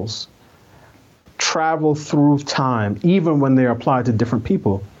principles travel through time, even when they're applied to different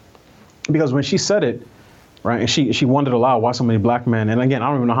people. Because when she said it, right, and she wondered aloud why so many black men, and again, I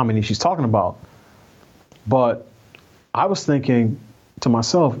don't even know how many she's talking about, but I was thinking to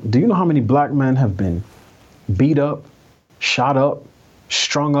myself, do you know how many black men have been beat up, shot up,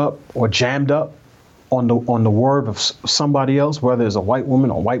 strung up, or jammed up on the word of somebody else, whether it's a white woman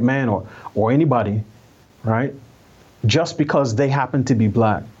or white man or anybody, right? Just because they happen to be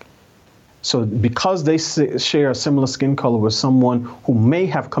black. So because they share a similar skin color with someone who may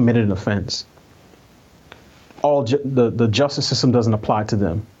have committed an offense, the justice system doesn't apply to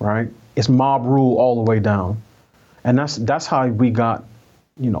them, right? It's mob rule all the way down. And that's how we got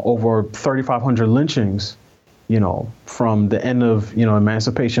over 3,500 lynchings, from the end of,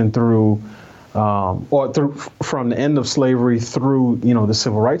 emancipation through, from the end of slavery through, the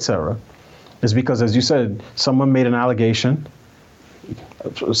civil rights era, is because, as you said, someone made an allegation,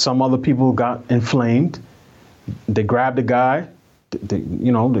 some other people got inflamed, they grabbed the guy,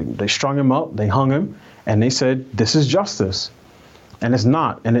 they strung him up, they hung him, and they said, this is justice. And it's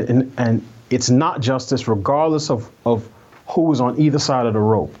not. And it's not justice regardless of who is on either side of the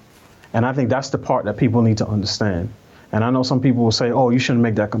rope. And I think that's the part that people need to understand. And I know some people will say, oh, you shouldn't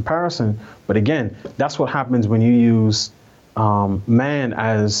make that comparison. But again, that's what happens when you use man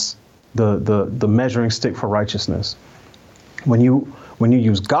as the measuring stick for righteousness. When you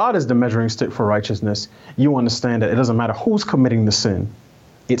use God as the measuring stick for righteousness, you understand that it doesn't matter who's committing the sin,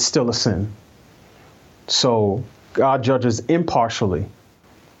 it's still a sin. So God judges impartially,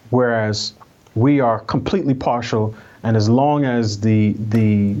 whereas we are completely partial. And as long as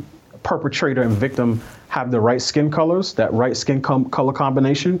the perpetrator and victim have the right skin colors, that right skin color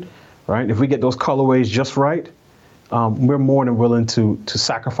combination, right? If we get those colorways just right, we're more than willing to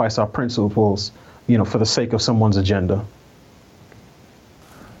sacrifice our principles, for the sake of someone's agenda.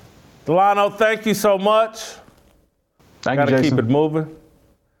 Delano, thank you so much. Thank you, Jason. Gotta keep it moving.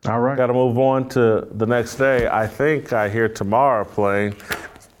 All right. Gotta move on to the next day. I think I hear tomorrow playing.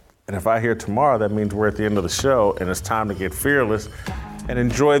 And if I hear tomorrow, that means we're at the end of the show and it's time to get fearless and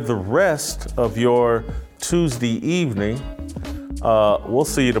enjoy the rest of your Tuesday evening. We'll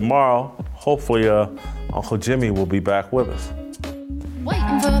see you tomorrow. Hopefully, Uncle Jimmy will be back with us.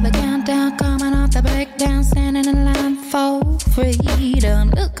 Waiting for the countdown, coming off the breakdown, standing in line for freedom.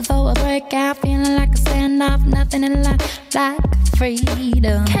 Looking for a breakout, feeling like a standoff, nothing in life like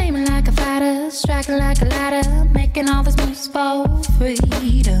freedom. Came like a fighter, striking like a ladder, making all these moves for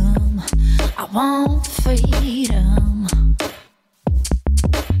freedom. I want freedom.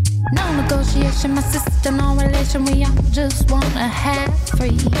 No negotiation, my sister, no relation. We all just wanna have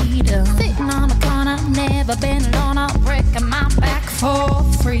freedom. Sitting on a corner, never been alone. I'll break my back for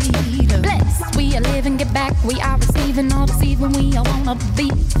freedom. Blessed, we are living, get back. We are receiving, no deceiving. We all wanna be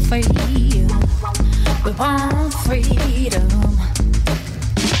free. We want freedom.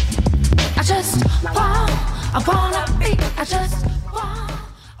 I wanna be.